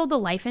canceled the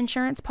life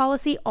insurance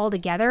policy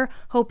altogether,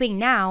 hoping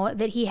now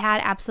that he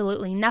had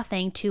absolutely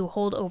nothing to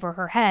hold over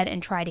her head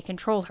and try to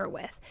control her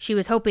with. She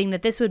was hoping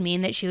that this would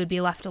mean that she would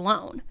be left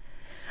alone.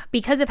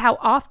 Because of how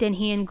often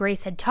he and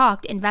Grace had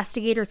talked,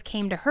 investigators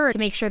came to her to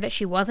make sure that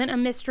she wasn't a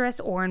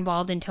mistress or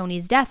involved in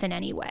Tony's death in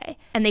any way.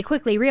 And they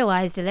quickly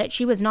realized that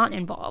she was not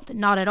involved,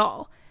 not at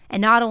all.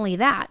 And not only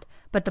that,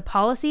 but the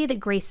policy that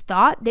Grace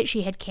thought that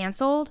she had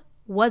canceled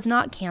was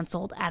not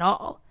canceled at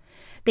all.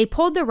 They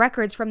pulled the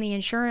records from the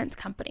insurance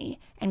company,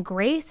 and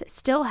Grace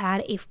still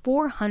had a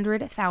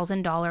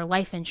 $400,000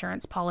 life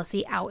insurance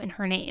policy out in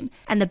her name,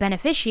 and the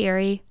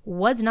beneficiary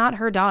was not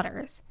her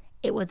daughters.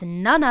 It was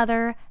none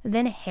other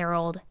than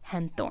Harold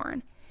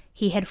Henthorn.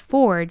 He had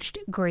forged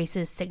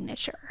Grace's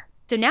signature.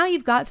 So now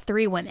you've got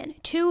 3 women,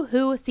 2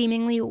 who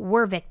seemingly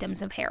were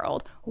victims of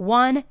Harold,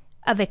 1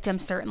 a victim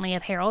certainly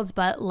of Harold's,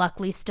 but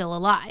luckily still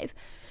alive.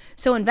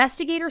 So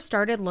investigators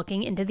started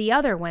looking into the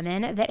other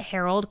women that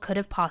Harold could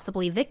have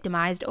possibly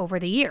victimized over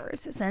the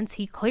years, since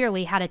he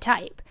clearly had a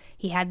type.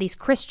 He had these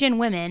Christian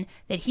women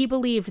that he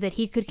believed that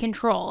he could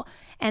control,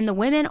 and the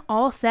women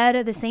all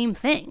said the same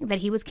thing, that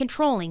he was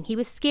controlling, he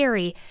was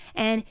scary,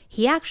 and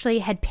he actually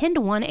had pinned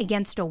one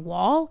against a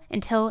wall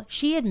until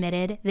she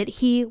admitted that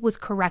he was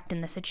correct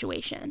in the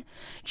situation.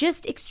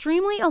 Just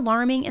extremely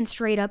alarming and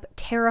straight up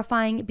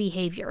terrifying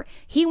behavior.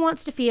 He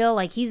wants to feel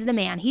like he's the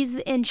man, he's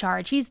in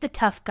charge, he's the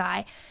tough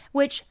guy,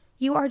 which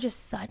you are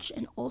just such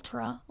an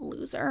ultra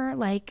loser.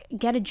 Like,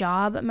 get a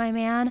job, my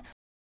man.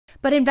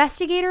 But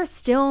investigators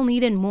still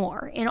needed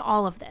more in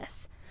all of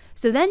this.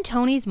 So then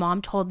Tony's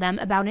mom told them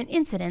about an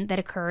incident that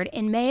occurred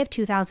in May of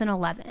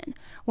 2011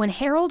 when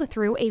Harold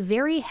threw a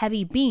very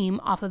heavy beam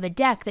off of a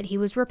deck that he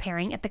was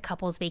repairing at the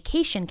couple's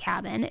vacation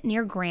cabin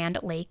near Grand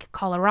Lake,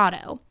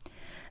 Colorado.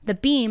 The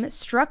beam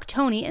struck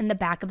Tony in the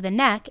back of the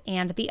neck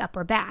and the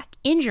upper back,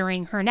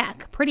 injuring her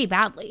neck pretty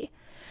badly.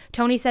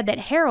 Tony said that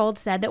Harold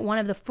said that one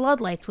of the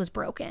floodlights was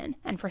broken,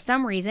 and for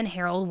some reason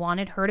Harold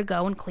wanted her to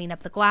go and clean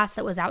up the glass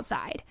that was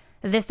outside.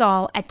 This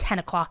all at 10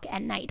 o'clock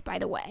at night, by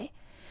the way.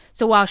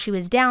 So while she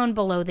was down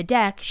below the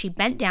deck, she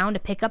bent down to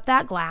pick up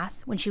that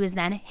glass when she was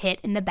then hit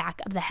in the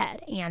back of the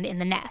head and in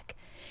the neck.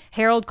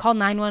 Harold called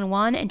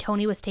 911 and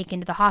Tony was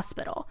taken to the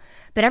hospital.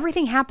 But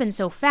everything happened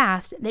so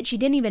fast that she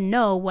didn't even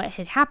know what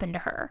had happened to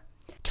her.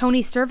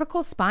 Tony's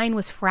cervical spine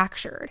was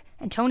fractured,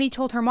 and Tony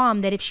told her mom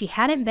that if she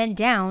hadn't bent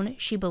down,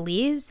 she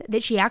believes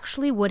that she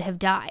actually would have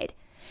died.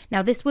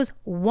 Now, this was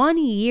 1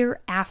 year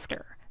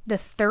after the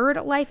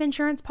 3rd life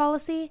insurance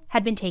policy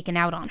had been taken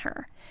out on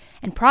her,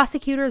 and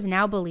prosecutors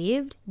now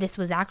believed this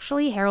was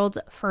actually Harold's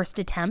first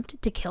attempt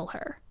to kill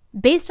her.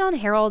 Based on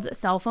Harold's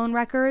cell phone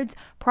records,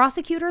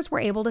 prosecutors were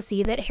able to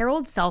see that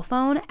Harold's cell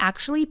phone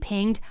actually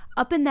pinged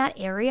up in that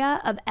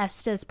area of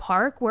Estes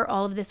Park where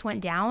all of this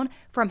went down,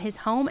 from his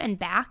home and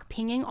back,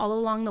 pinging all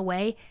along the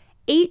way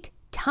 8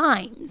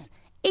 times.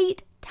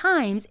 8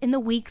 times in the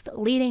weeks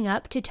leading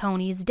up to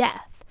Tony's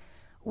death,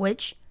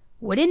 which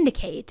would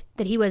indicate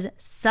that he was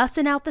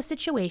sussing out the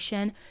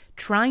situation,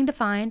 trying to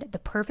find the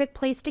perfect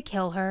place to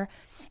kill her,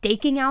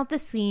 staking out the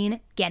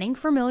scene, getting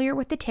familiar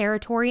with the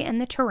territory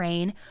and the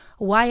terrain.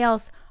 Why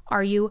else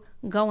are you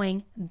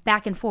going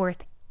back and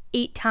forth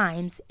 8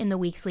 times in the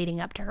weeks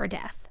leading up to her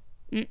death?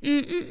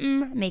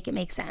 Make it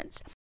make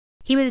sense.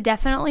 He was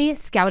definitely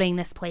scouting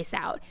this place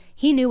out.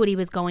 He knew what he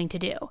was going to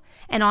do.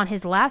 And on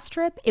his last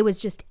trip, it was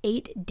just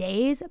 8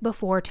 days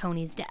before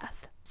Tony's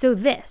death. So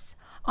this,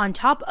 on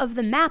top of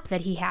the map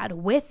that he had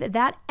with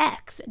that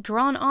X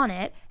drawn on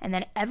it, and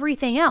then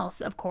everything else,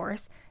 of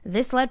course,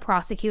 this led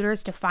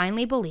prosecutors to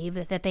finally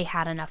believe that they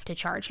had enough to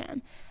charge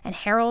him, and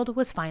Harold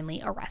was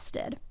finally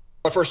arrested.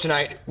 But first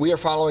tonight, we are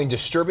following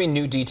disturbing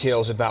new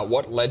details about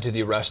what led to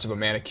the arrest of a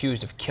man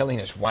accused of killing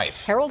his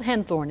wife. Harold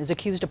Henthorn is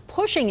accused of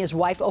pushing his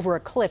wife over a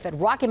cliff at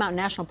Rocky Mountain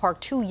National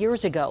Park 2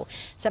 years ago.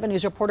 7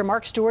 News reporter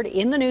Mark Stewart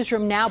in the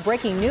newsroom now,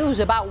 breaking news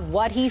about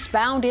what he's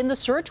found in the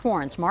search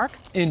warrants. Mark?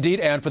 Indeed,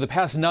 and for the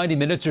past 90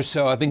 minutes or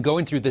so, I've been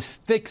going through this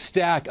thick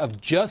stack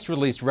of just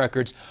released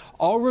records,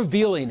 all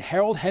revealing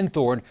Harold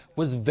Henthorn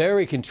was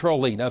very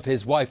controlling of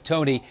his wife,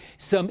 Tony,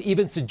 some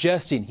even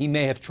suggesting he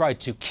may have tried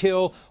to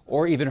kill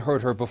or even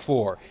hurt her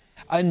before.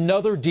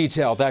 Another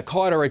detail that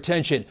caught our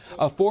attention,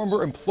 a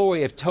former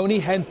employee of Tony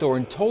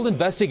Henthorn told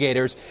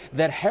investigators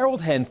that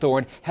Harold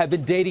Henthorn had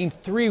been dating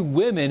 3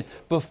 women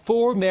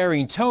before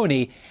marrying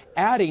Tony,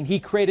 adding he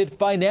created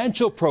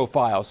financial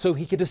profiles so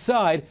he could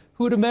decide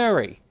who to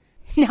marry.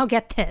 Now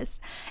get this,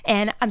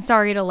 and I'm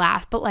sorry to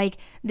laugh, but like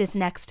this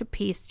next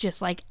piece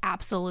just like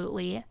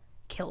absolutely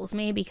kills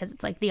me because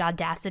it's like the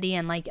audacity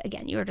and like,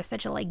 again, you're just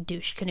such a like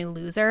douche canoe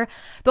loser.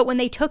 But when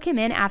they took him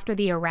in after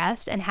the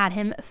arrest and had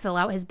him fill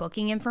out his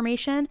booking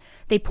information,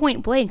 they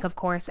point blank, of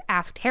course,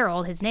 asked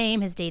Harold his name,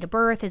 his date of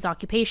birth, his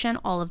occupation,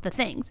 all of the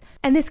things.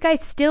 And this guy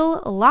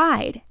still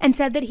lied and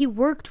said that he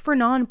worked for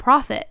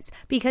nonprofits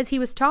because he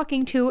was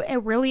talking to a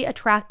really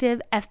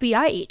attractive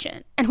FBI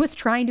agent and was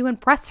trying to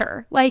impress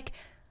her. Like,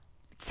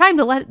 it's time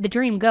to let the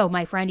dream go,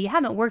 my friend. You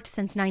haven't worked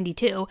since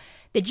 92.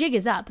 The jig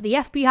is up. The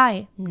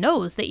FBI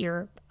knows that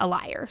you're a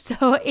liar.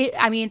 So,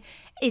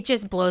 it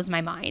just blows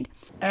my mind.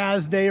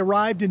 As they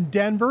arrived in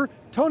Denver,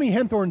 Tony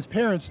Henthorn's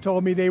parents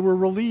told me they were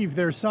relieved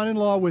their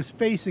son-in-law was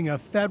facing a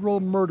federal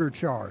murder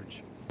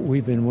charge.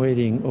 We've been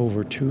waiting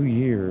over 2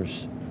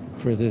 years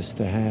for this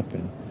to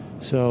happen.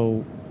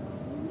 So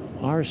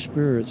our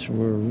spirits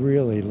were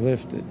really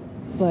lifted.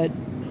 But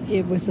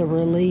it was a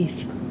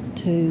relief,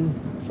 too,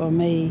 for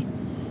me,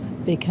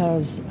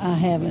 because I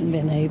haven't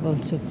been able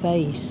to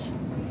face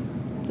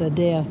the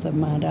death of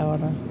my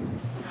daughter.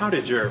 How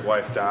did your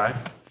wife die?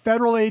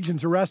 Federal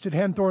agents arrested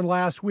Henthorn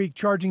last week,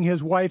 charging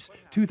his wife's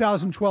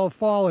 2012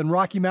 fall in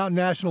Rocky Mountain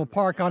National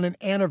Park on an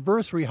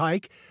anniversary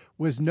hike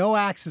was no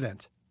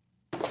accident.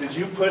 Did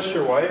you push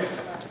your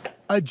wife?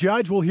 A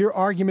judge will hear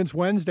arguments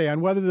Wednesday on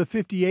whether the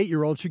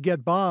 58-year-old should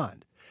get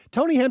bond.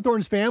 Tony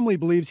Henthorn's family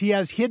believes he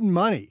has hidden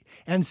money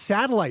and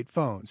satellite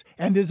phones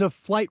and is a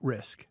flight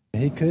risk.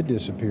 He could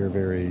disappear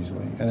very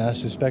easily, and I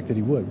suspect that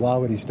he would. Why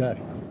would he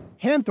stay?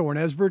 Henthorn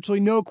has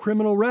virtually no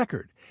criminal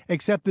record,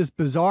 except this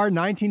bizarre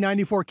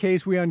 1994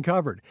 case we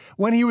uncovered,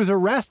 when he was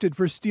arrested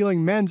for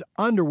stealing men's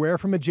underwear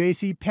from a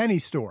J.C. Penney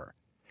store.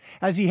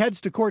 As he heads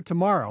to court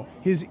tomorrow,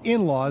 his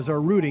in-laws are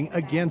rooting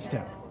against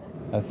him.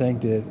 I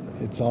think that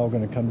it's all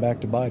going to come back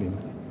to bite him.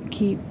 I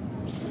keep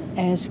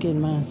asking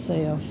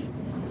myself,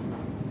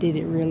 did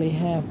it really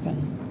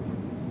happen?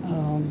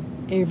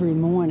 Every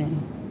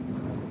morning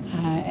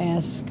I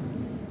ask,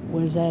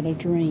 was that a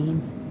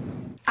dream?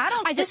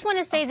 I just want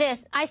to say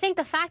this. I think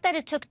the fact that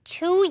it took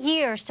 2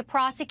 years to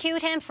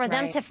prosecute him, for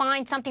them to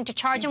find something to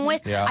charge him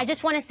with, I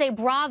just want to say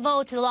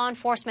bravo to law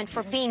enforcement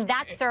for being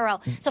that thorough.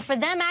 So for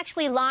them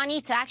actually, Lonnie,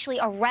 to actually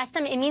arrest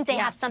him, it means they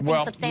have something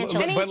substantial.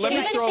 But let me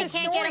Even if they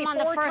can't get him on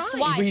the first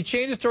wife. He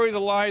changed the story, the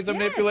lies, the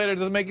manipulator,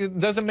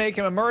 doesn't make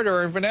him a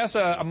murderer. And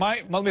Vanessa,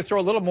 let me throw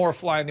a little more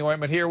fly in the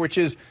ointment here, which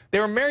is they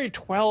were married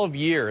 12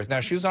 years.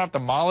 Now, she was an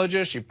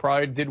ophthalmologist. She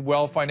probably did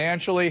well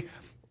financially.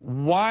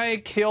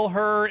 Why kill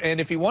her? And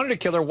if he wanted to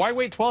kill her, why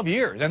wait 12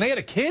 years? And they had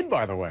a kid,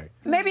 by the way.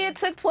 Maybe it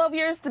took 12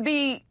 years to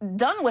be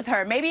done with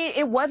her. Maybe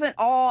it wasn't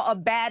all a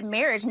bad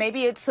marriage.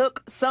 Maybe it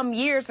took some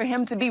years for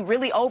him to be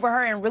really over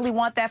her and really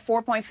want that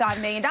 $4.5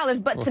 million.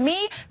 But to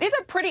me, these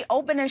are pretty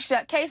open and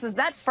shut cases.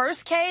 That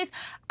first case,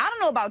 I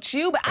don't know about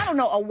you, but I don't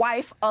know a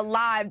wife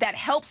alive that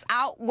helps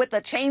out with the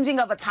changing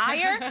of a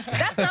tire.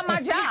 That's not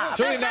my job.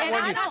 Certainly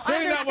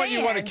not what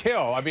you want to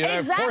kill. I mean,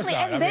 exactly. Of course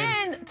not. And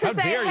then to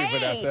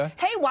say,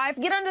 hey, wife,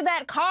 get under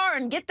that car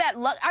and get that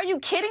are you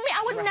kidding me?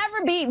 I would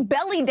never be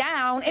belly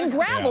down in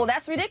gravel.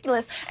 That's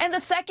ridiculous. And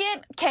the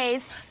second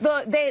case,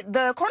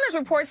 the coroner's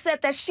report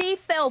said that she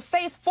fell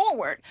face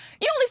forward.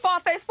 You only fall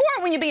face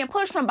forward when you're being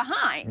pushed from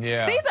behind.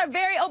 Yeah. These are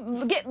very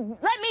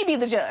let me be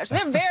the judge.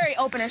 They're very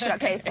open and shut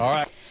cases. All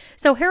right.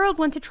 So Harold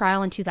went to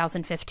trial in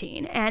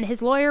 2015, and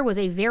his lawyer was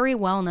a very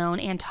well-known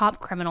and top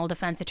criminal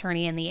defense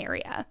attorney in the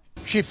area.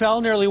 She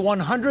fell nearly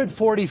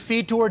 140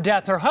 feet to her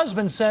death. Her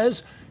husband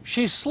says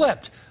she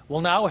slipped.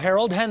 Well, now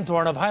Harold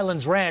Henthorn of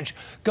Highlands Ranch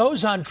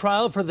goes on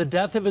trial for the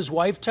death of his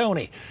wife,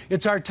 Tony.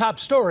 It's our top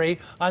story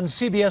on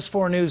CBS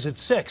 4 News at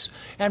 6.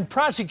 And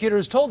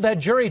prosecutors told that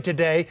jury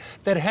today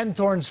that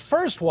Henthorn's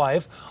first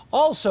wife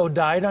also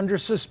died under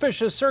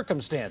suspicious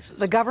circumstances.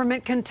 The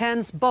government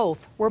contends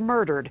both were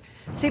murdered.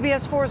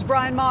 CBS 4's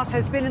Brian Moss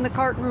has been in the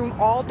courtroom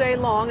all day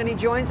long, and he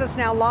joins us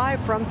now live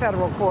from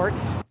federal court.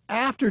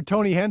 After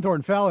Tony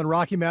Henthorn fell in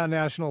Rocky Mountain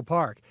National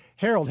Park,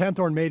 Harold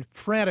Henthorn made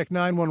frantic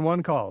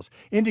 911 calls,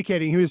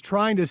 indicating he was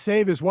trying to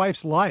save his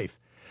wife's life.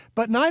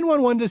 But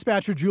 911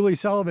 dispatcher Julie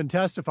Sullivan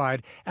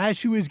testified as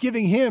she was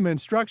giving him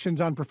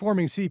instructions on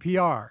performing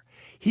CPR.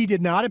 He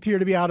did not appear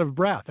to be out of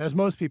breath, as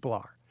most people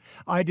are.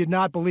 I did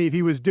not believe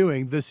he was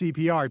doing the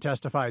CPR,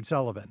 testified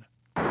Sullivan.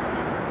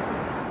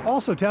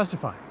 Also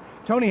testifying,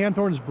 Tony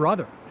Henthorn's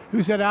brother,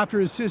 who said after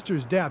his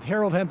sister's death,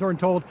 Harold Henthorn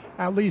told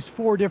at least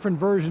 4 different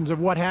versions of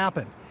what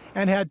happened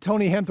and had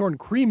Tony Henthorn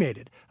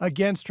cremated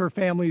against her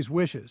family's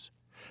wishes.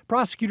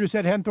 Prosecutors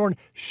said Henthorn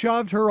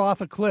shoved her off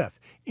a cliff,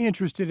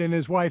 interested in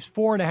his wife's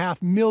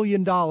 $4.5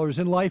 million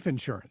in life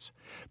insurance.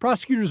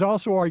 Prosecutors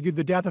also argued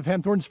the death of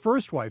Henthorn's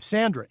first wife,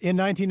 Sandra, in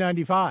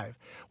 1995,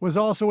 was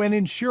also an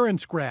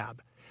insurance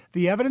grab.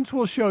 The evidence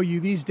will show you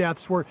these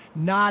deaths were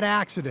not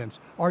accidents,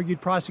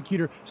 argued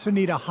prosecutor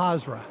Sunita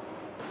Hazra.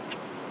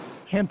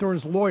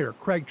 Henthorn's lawyer,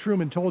 Craig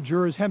Truman, told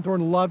jurors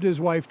Henthorn loved his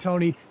wife,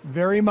 Tony,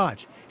 very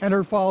much, and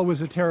her fall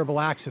was a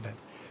terrible accident.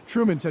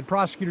 Truman said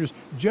prosecutors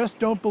just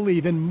don't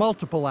believe in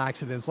multiple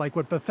accidents like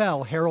what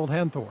befell Harold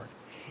Henthorn.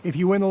 If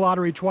you win the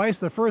lottery twice,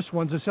 the first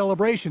one's a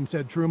celebration,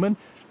 said Truman.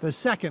 The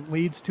second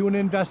leads to an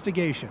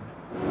investigation.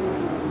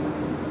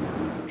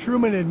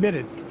 Truman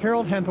admitted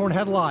Harold Henthorn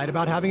had lied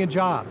about having a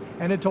job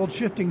and had told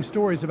shifting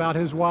stories about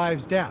his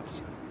wives'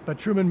 deaths. But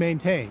Truman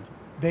maintained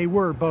they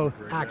were both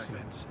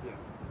accidents.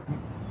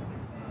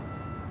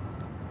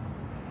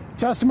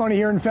 Testimony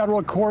here in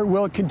federal court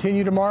will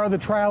continue tomorrow. The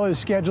trial is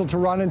scheduled to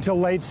run until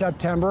late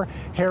September.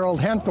 Harold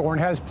Henthorn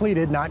has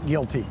pleaded not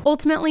guilty.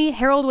 Ultimately,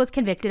 Harold was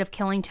convicted of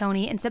killing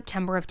Tony in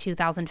September of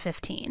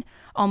 2015,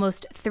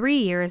 almost 3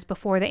 years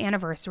before the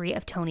anniversary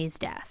of Tony's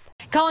death.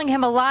 Calling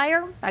him a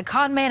liar, a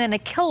con man, and a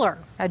killer,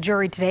 a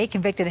jury today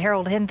convicted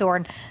Harold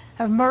Henthorn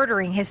of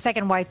murdering his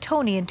second wife,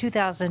 Tony, in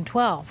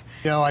 2012.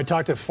 You know, I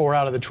talked to 4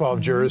 out of the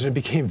 12 jurors, and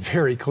it became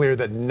very clear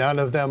that none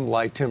of them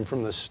liked him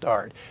from the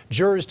start.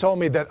 Jurors told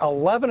me that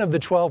 11 of the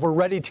 12 were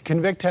ready to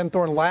convict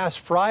Henthorn last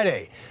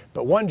Friday,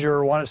 but one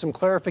juror wanted some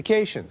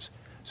clarifications.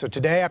 So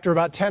today, after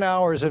about 10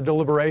 hours of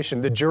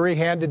deliberation, the jury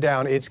handed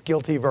down its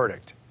guilty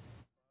verdict.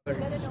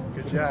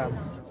 Good job.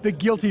 The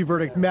guilty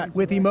verdict met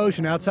with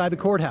emotion outside the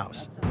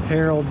courthouse.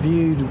 Harold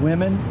viewed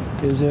women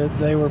as that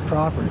they were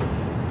property.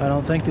 I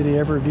don't think that he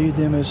ever viewed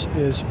them as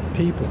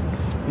people.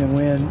 And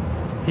when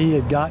he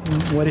had gotten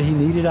what he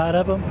needed out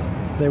of them,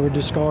 they were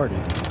discarded.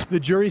 The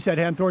jury said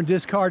Henthorn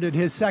discarded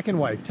his second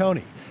wife,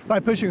 Tony, by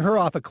pushing her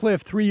off a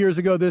cliff 3 years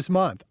ago this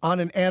month on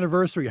an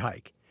anniversary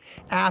hike.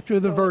 After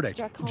the verdict,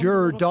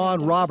 juror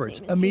Dawn Roberts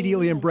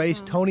immediately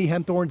embraced Tony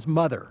Henthorn's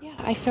mother.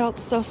 I felt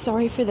so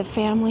sorry for the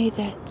family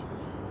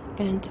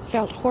and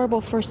felt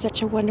horrible for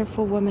such a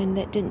wonderful woman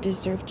that didn't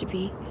deserve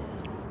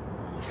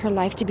her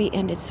life to be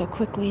ended so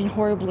quickly and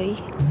horribly.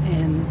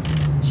 And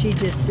she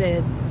just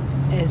said,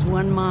 as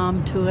one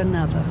mom to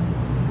another,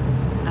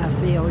 I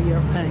feel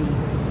your pain.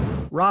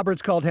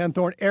 Roberts called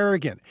Henthorn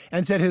arrogant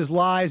and said his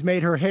lies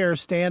made her hair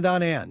stand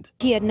on end.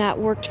 He had not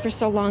worked for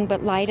so long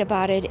but lied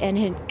about it and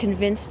had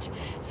convinced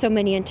so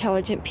many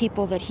intelligent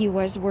people that he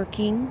was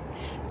working.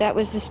 That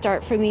was the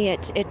start for me.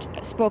 It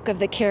spoke of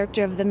the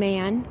character of the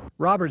man.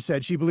 Roberts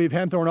said she believed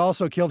Henthorn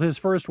also killed his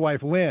first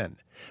wife, Lynn.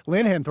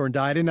 Lynn Henthorn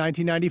died in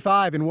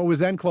 1995 in what was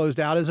then closed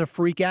out as a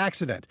freak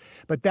accident.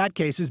 But that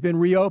case has been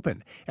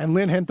reopened, and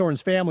Lynn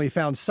Henthorn's family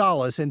found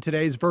solace in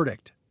today's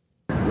verdict.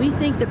 We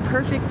think the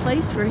perfect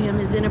place for him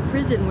is in a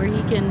prison where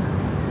he can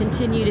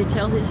continue to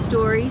tell his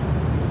stories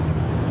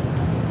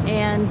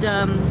and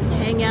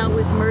hang out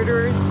with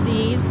murderers,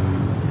 thieves,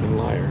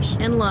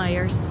 and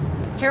liars.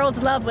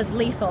 Harold's love was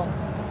lethal.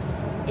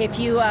 If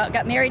you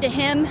got married to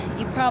him,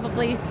 you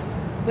probably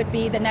would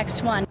be the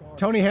next one.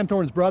 Tony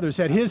Henthorn's brother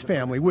said his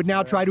family would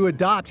now try to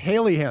adopt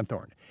Haley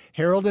Henthorn,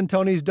 Harold and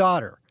Tony's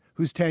daughter,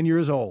 who's 10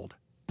 years old.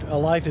 A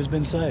life has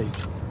been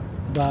saved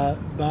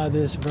by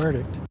this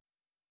verdict.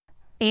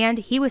 And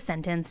he was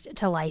sentenced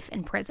to life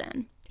in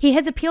prison. He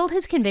has appealed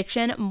his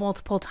conviction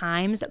multiple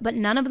times, but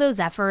none of those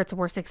efforts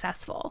were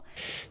successful.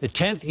 The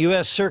 10th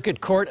U.S.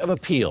 Circuit Court of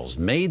Appeals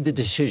made the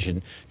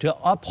decision to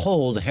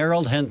uphold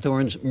Harold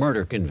Henthorn's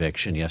murder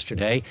conviction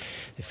yesterday.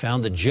 They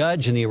found the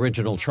judge in the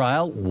original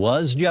trial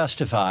was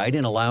justified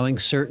in allowing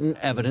certain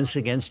evidence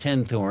against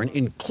Henthorn,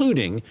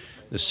 including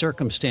the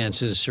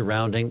circumstances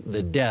surrounding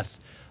the death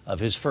of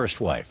his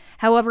first wife.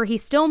 However, he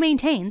still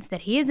maintains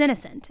that he is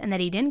innocent and that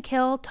he didn't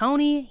kill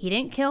Tony, he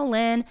didn't kill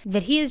Lynn,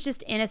 that he is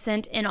just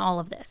innocent in all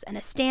of this and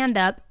a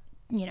stand-up,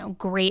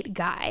 great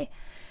guy.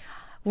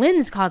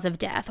 Lynn's cause of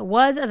death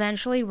was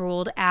eventually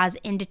ruled as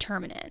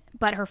indeterminate,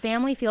 but her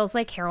family feels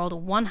like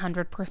Harold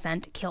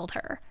 100% killed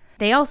her.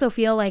 They also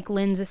feel like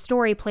Lynn's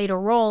story played a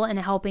role in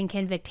helping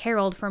convict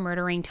Harold for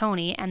murdering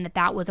Tony and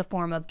that was a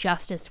form of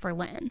justice for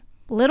Lynn.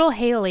 Little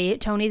Haley,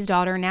 Tony's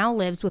daughter, now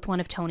lives with one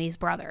of Tony's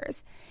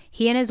brothers.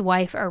 He and his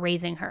wife are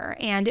raising her,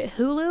 and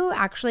Hulu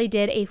actually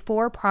did a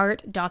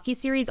 4-part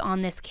docuseries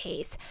on this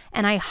case,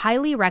 and I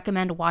highly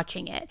recommend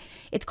watching it.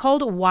 It's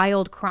called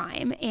Wild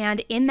Crime, and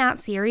in that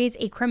series,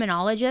 a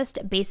criminologist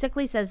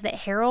basically says that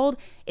Harold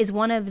is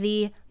one of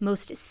the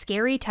most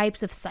scary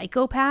types of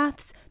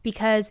psychopaths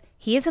because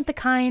he isn't the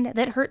kind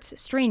that hurts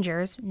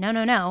strangers,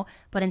 no,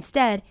 but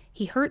instead,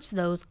 he hurts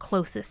those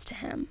closest to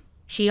him.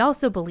 She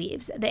also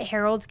believes that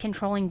Harold's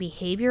controlling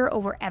behavior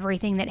over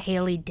everything that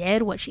Haley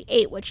did, what she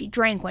ate, what she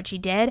drank, what she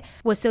did,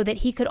 was so that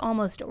he could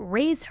almost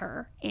raise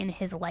her in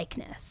his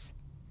likeness.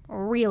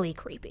 Really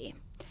creepy.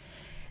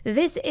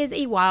 This is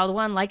a wild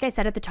one. Like I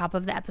said at the top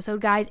of the episode,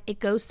 guys, it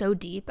goes so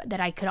deep that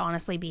I could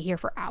honestly be here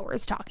for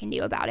hours talking to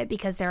you about it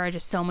because there are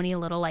just so many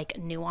little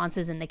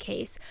nuances in the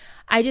case.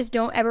 I just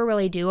don't ever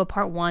really do a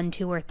part 1,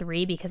 2, or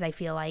 3 because I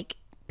feel like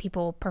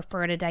people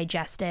prefer to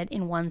digest it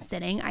in one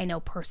sitting. I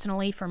know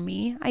personally for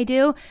me, I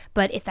do.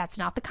 But if that's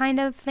not the kind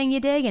of thing you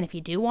dig, and if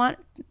you do want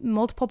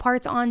multiple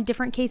parts on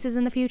different cases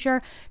in the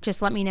future,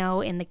 just let me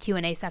know in the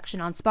Q&A section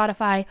on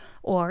Spotify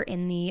or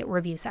in the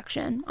review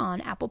section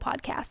on Apple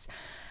Podcasts.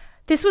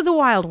 This was a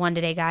wild one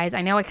today, guys.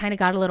 I know I kind of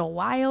got a little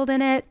wild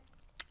in it.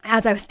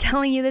 As I was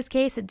telling you this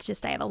case, it's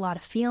just I have a lot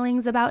of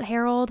feelings about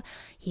Harold.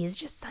 He is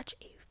just such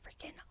a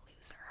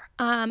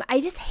I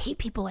just hate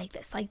people like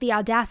this, like the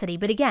audacity.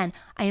 But again,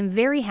 I am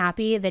very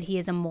happy that he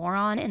is a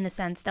moron in the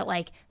sense that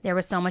like there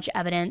was so much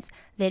evidence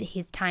that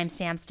his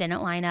timestamps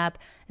didn't line up,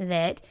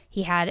 that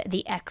he had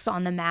the X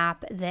on the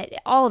map, that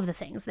all of the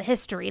things, the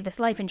history, this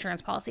life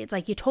insurance policy. It's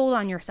like you told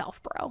on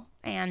yourself, bro.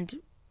 And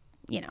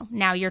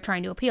now you're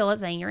trying to appeal it,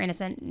 saying you're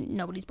innocent.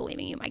 Nobody's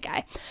believing you, my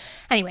guy.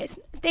 Anyways,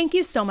 thank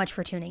you so much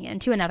for tuning in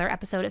to another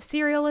episode of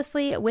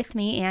Serialously with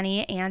me,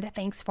 Annie, and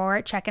thanks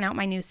for checking out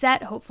my new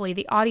set. Hopefully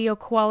the audio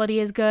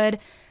quality is good.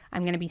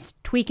 I'm going to be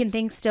tweaking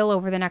things still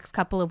over the next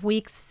couple of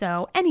weeks,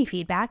 so any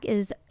feedback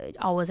is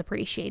always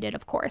appreciated,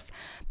 of course.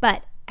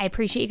 But I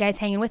appreciate you guys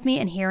hanging with me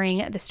and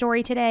hearing the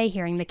story today,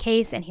 hearing the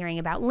case, and hearing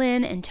about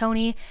Lynn and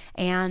Tony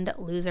and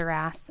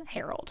loser-ass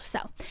Harold.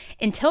 So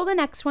until the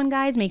next one,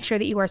 guys, make sure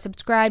that you are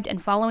subscribed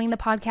and following the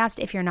podcast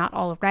if you're not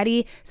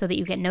already so that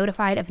you get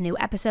notified of new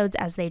episodes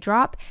as they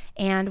drop.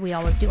 And we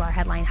always do our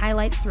headline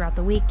highlights throughout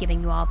the week,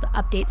 giving you all the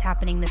updates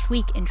happening this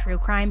week in true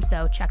crime,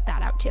 so check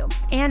that out too.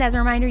 And as a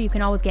reminder, you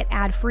can always get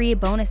ad-free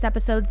bonus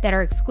episodes that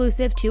are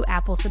exclusive to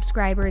Apple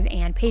subscribers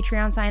and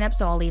Patreon signups,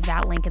 so I'll leave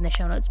that link in the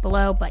show notes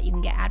below, but you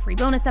can get ad-free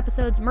bonus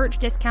episodes, merch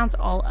discounts,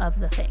 all of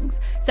the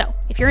things. So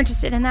if you're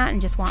interested in that and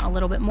just want a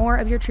little bit more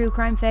of your true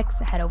crime fix,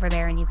 head over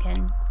there and you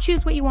can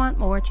choose what you want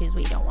or choose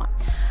what you don't want.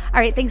 All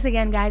right, thanks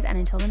again, guys, and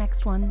until the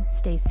next one,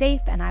 stay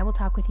safe, and I will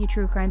talk with you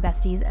true crime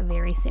besties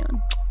very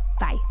soon.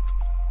 Bye.